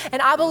through?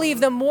 And I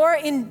believe the more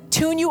in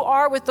tune you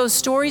are with those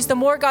stories, the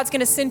more God's going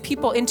to send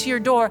people into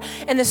your door.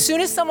 And as soon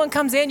as someone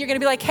comes in, you're going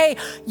to be like, hey,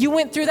 you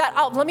went through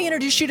that. Let me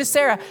introduce you to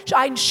Sarah.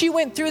 She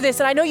went through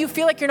this. And I know you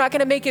feel like you're not going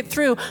to make it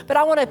through, but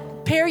I want to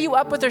pair you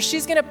up with her.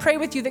 She's going to pray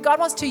with you, that God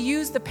wants to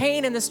use the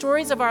pain and the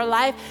stories of our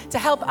life to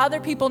help other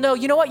people know,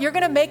 you know what, you're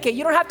going to make it.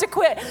 You don't have to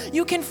quit.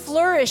 You can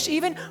flourish.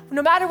 Even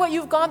no matter what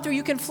you've gone through,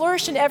 you can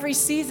flourish in every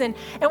season.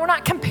 And we're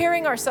not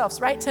comparing ourselves,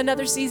 right, to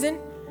another season.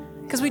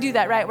 Because we do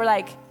that, right? We're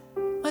like,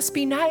 must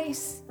be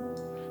nice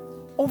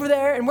over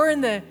there. And we're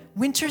in the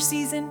winter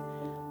season.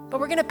 But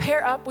we're going to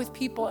pair up with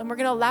people and we're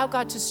going to allow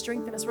God to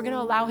strengthen us. We're going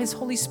to allow his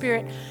Holy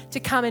Spirit to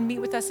come and meet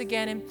with us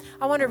again. And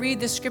I want to read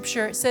this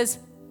scripture. It says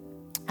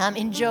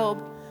in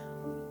Job,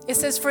 it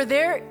says, for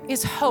there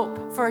is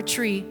hope for a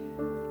tree.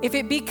 If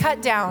it be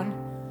cut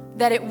down,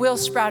 that it will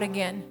sprout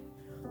again,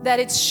 that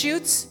its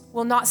shoots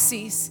will not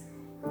cease.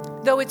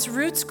 Though its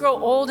roots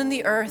grow old in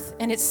the earth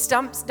and its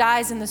stumps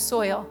dies in the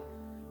soil,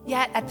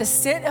 yet at the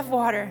scent of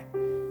water,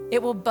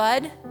 it will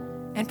bud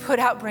and put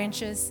out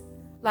branches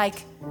like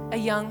a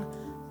young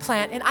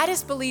plant. And I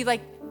just believe,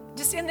 like,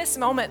 just in this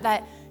moment,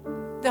 that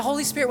the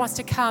Holy Spirit wants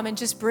to come and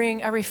just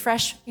bring a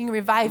refreshing,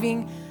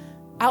 reviving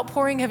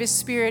outpouring of his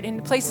spirit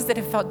in places that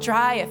have felt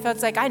dry. It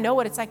felt like, I know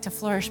what it's like to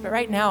flourish, but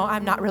right now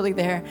I'm not really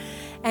there.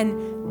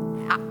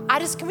 And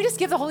can we just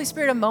give the Holy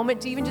Spirit a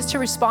moment to even just to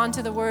respond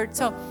to the word?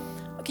 So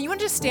Can you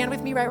want to just stand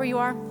with me right where you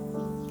are?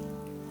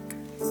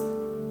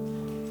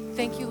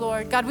 Thank you,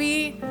 Lord. God,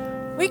 we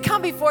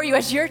come before you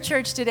as your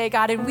church today,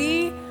 God, and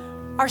we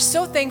are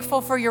so thankful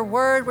for your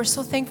word. We're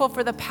so thankful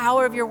for the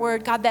power of your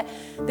word, God, that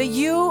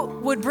you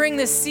would bring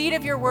the seed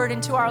of your word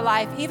into our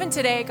life. Even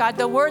today, God,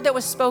 the word that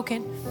was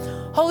spoken.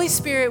 Holy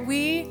Spirit,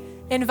 we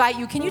invite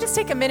you. Can you just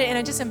take a minute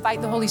and just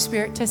invite the Holy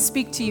Spirit to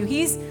speak to you?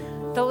 He's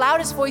the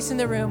loudest voice in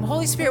the room.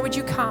 Holy Spirit, would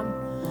you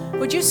come?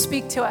 Would you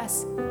speak to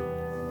us?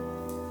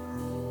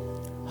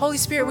 Holy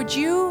Spirit, would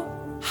you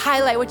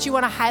highlight what you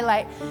want to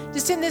highlight?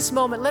 Just in this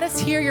moment, let us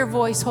hear your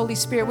voice, Holy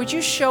Spirit. Would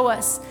you show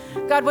us,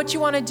 God, what you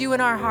want to do in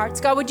our hearts?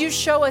 God, would you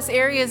show us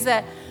areas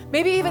that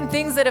maybe even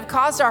things that have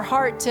caused our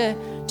heart to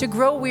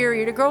grow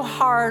weary or to grow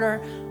hard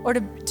or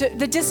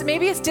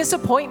maybe it's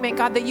disappointment,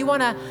 God, that you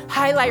want to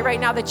highlight right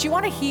now, that you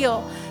want to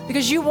heal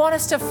because you want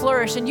us to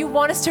flourish and you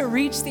want us to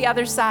reach the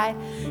other side.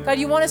 God,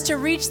 you want us to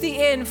reach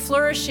the end,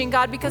 flourishing,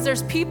 God, because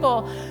there's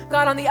people,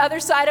 God, on the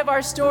other side of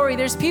our story.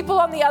 There's people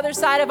on the other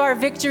side of our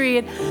victory.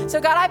 And so,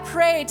 God, I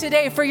pray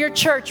today for your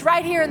church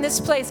right here in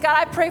this place. God,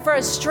 I pray for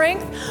a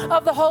strength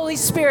of the Holy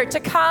Spirit to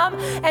come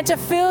and to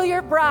fill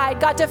your bride.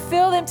 God, to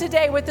fill them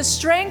today with the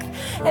strength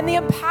and the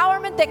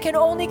empowerment that can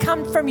only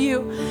come from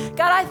you.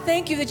 God, I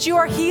thank you that you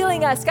are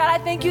healing us. God, I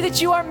thank you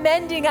that you are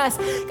mending us.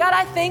 God,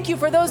 I thank you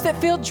for those that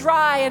feel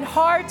dry and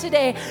hard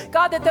today.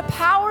 God, that the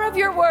power of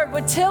your word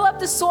would till up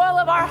the soil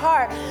of our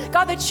heart.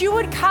 God, that you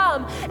would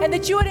come and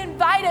that you would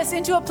invite us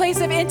into a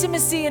place of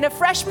intimacy and a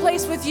fresh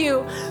place with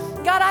you.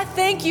 God, I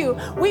thank you.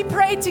 We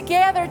prayed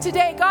together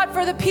today, God,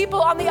 for the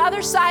people on the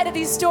other side of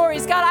these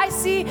stories. God, I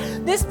see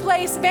this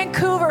place,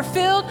 Vancouver,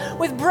 filled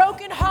with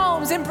broken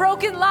homes and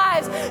broken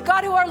lives,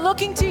 God, who are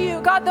looking to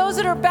you. God, those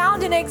that are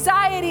bound in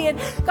anxiety and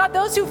God,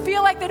 those who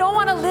feel like they don't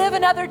want to live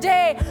another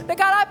day. But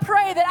God, I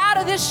pray that out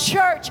of this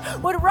church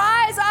would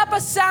rise up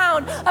a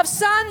sound of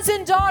sons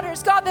and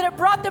daughters, God, that have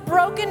brought the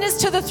brokenness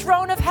to the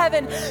throne of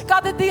heaven.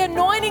 God, that the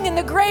anointing and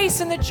the grace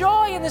and the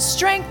joy and the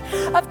strength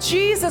of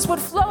Jesus would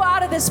flow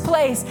out of this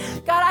place.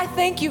 God, I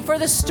thank you for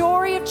the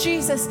story of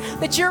Jesus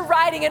that you're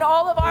writing in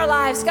all of our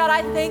lives. God,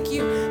 I thank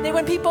you that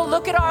when people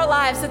look at our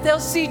lives, that they'll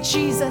see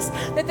Jesus,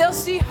 that they'll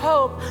see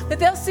hope, that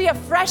they'll see a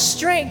fresh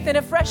strength and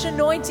a fresh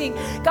anointing.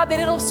 God, that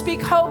it'll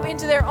speak hope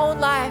into their own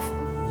life.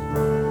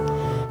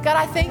 God,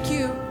 I thank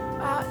you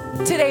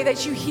today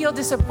that you heal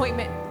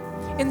disappointment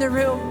in the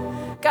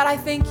room. God, I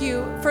thank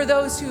you for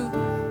those who,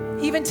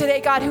 even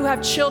today, God, who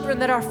have children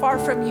that are far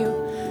from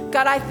you.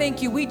 God, I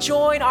thank you. We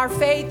join our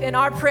faith and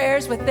our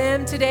prayers with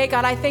them today.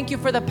 God, I thank you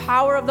for the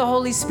power of the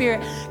Holy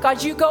Spirit.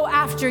 God, you go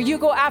after,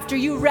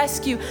 you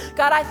rescue.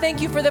 God, I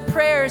thank you for the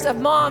prayers of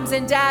moms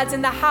and dads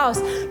in the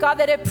house. God,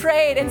 that have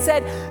prayed and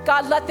said,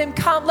 God, let them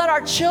come. Let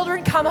our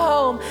children come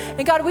home.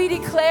 And God, we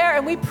declare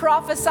and we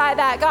prophesy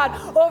that,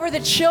 God, over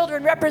the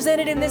children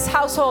represented in this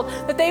household,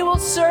 that they will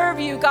serve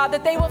you, God,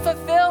 that they will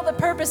fulfill the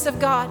purpose of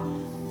God.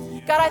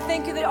 God, I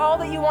thank you that all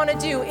that you want to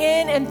do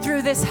in and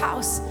through this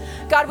house,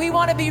 God, we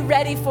want to be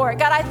ready for it.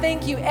 God, I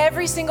thank you.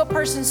 Every single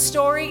person's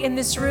story in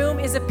this room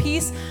is a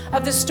piece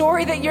of the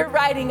story that you're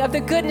writing, of the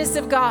goodness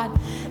of God.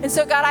 And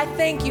so, God, I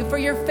thank you for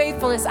your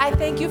faithfulness. I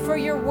thank you for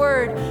your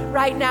word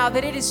right now,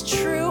 that it is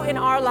true in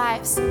our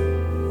lives.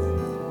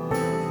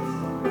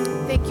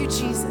 Thank you,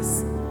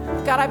 Jesus.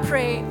 God, I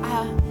pray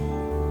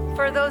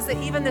for those that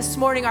even this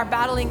morning are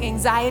battling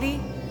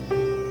anxiety.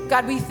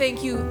 God, we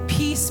thank you.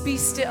 Peace, be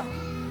still.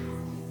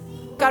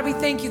 God, we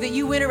thank you that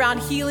you went around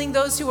healing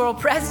those who were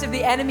oppressed of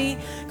the enemy.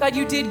 God,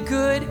 you did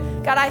good.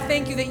 God, I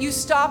thank you that you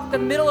stopped the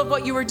middle of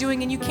what you were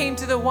doing and you came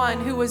to the one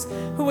who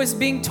was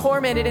being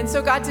tormented. And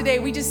so, God, today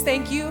we just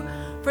thank you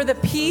for the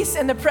peace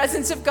and the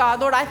presence of God.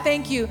 Lord, I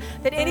thank you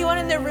that anyone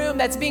in the room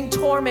that's being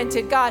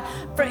tormented, God,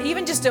 for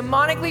even just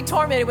demonically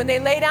tormented, when they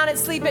lay down and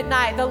sleep at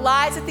night, the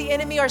lies that the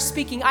enemy are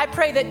speaking, I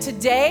pray that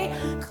today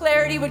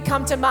clarity would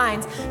come to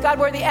minds. God,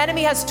 where the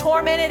enemy has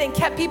tormented and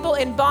kept people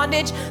in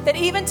bondage, that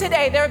even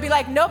today there would be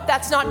like, nope,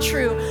 that's not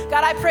true.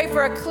 God, I pray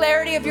for a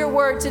clarity of your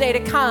word today to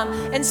come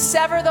and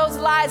sever those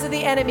lies of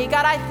the enemy.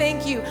 God, I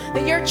thank you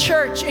that your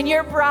church and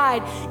your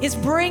bride is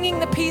bringing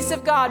the peace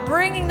of God,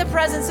 bringing the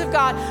presence of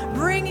God,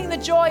 bringing the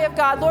joy of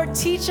God. Lord,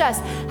 teach us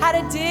how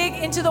to dig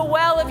into the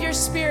well of your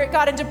spirit,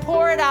 God, and to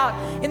pour it out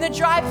in the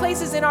dry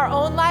places in our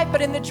own life,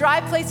 but in the dry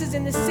places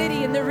in the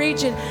city, in the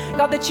region,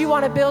 God, that you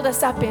want to build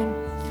us up in.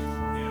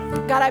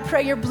 God, I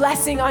pray your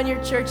blessing on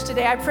your church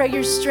today. I pray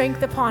your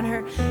strength upon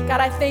her. God,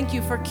 I thank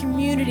you for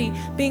community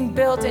being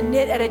built and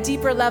knit at a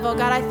deeper level.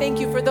 God, I thank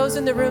you for those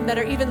in the room that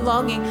are even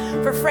longing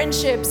for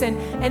friendships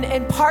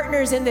and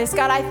partners in this.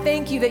 God, I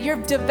thank you that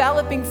you're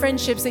developing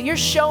friendships, that you're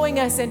showing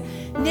us and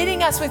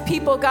knitting us with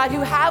people, God,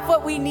 who have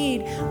what we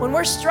need. When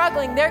we're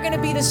struggling, they're going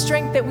to be the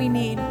strength that we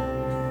need.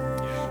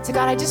 So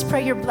God, I just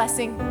pray your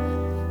blessing.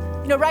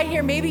 You know, right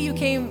here, maybe you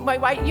came,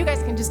 you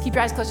guys can just keep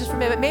your eyes closed just for a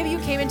minute, but maybe you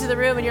came into the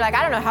room and you're like,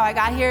 I don't know how I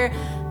got here.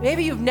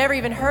 Maybe you've never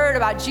even heard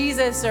about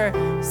Jesus, or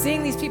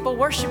seeing these people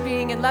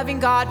worshiping and loving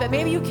God, but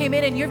maybe you came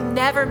in and you've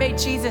never made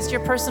Jesus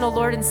your personal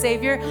Lord and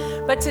Savior,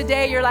 but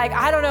today you're like,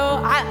 I don't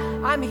know,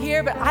 I'm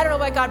here, but I don't know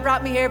why God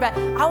brought me here, but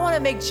I want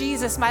to make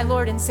Jesus my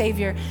Lord and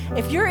Savior.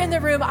 If you're in the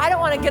room, I don't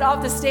want to get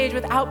off the stage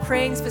without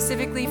praying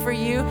specifically for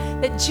you,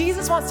 that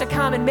Jesus wants to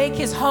come and make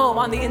his home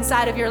on the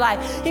inside of your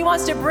life. He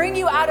wants to bring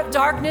you out of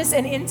darkness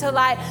and into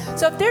light.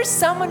 So if there's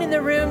someone in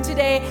the room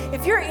today,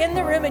 if you're in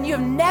the room and you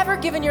have never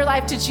given your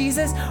life to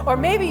Jesus, or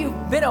maybe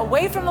you've been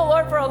away from the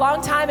Lord for a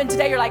long time and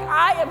today you're like,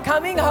 I am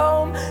coming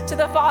home to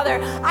the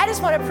Father. I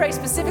just want to pray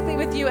specifically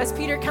with you as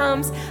Peter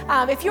comes.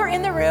 If you're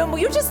in the room, will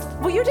you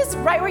just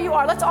right where you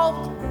are, let's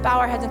all bow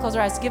our heads and close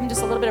our eyes to give him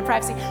just a little bit of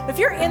privacy. If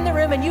you're in the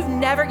room and you've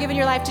never given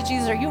your life to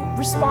Jesus, or you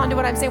respond to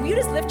what I'm saying, will you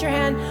just lift your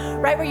hand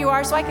right where you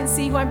are so I can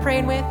see who I'm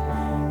praying with?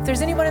 If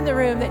there's anyone in the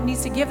room that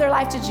needs to give their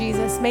life to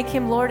Jesus, make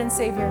him Lord and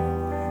Savior.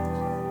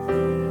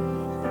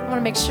 I want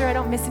to make sure I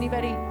don't miss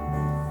anybody.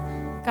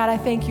 God, I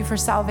thank you for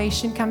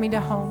salvation coming to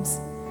homes.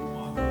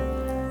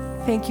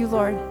 Thank you,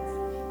 Lord.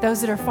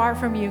 Those that are far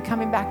from you,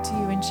 coming back to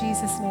you in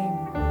Jesus' name.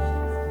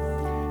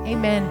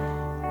 Amen.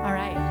 All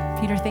right,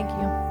 Peter, thank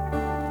you.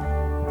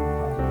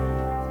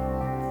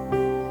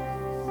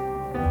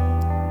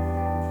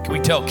 Can we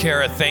tell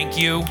Kara thank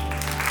you?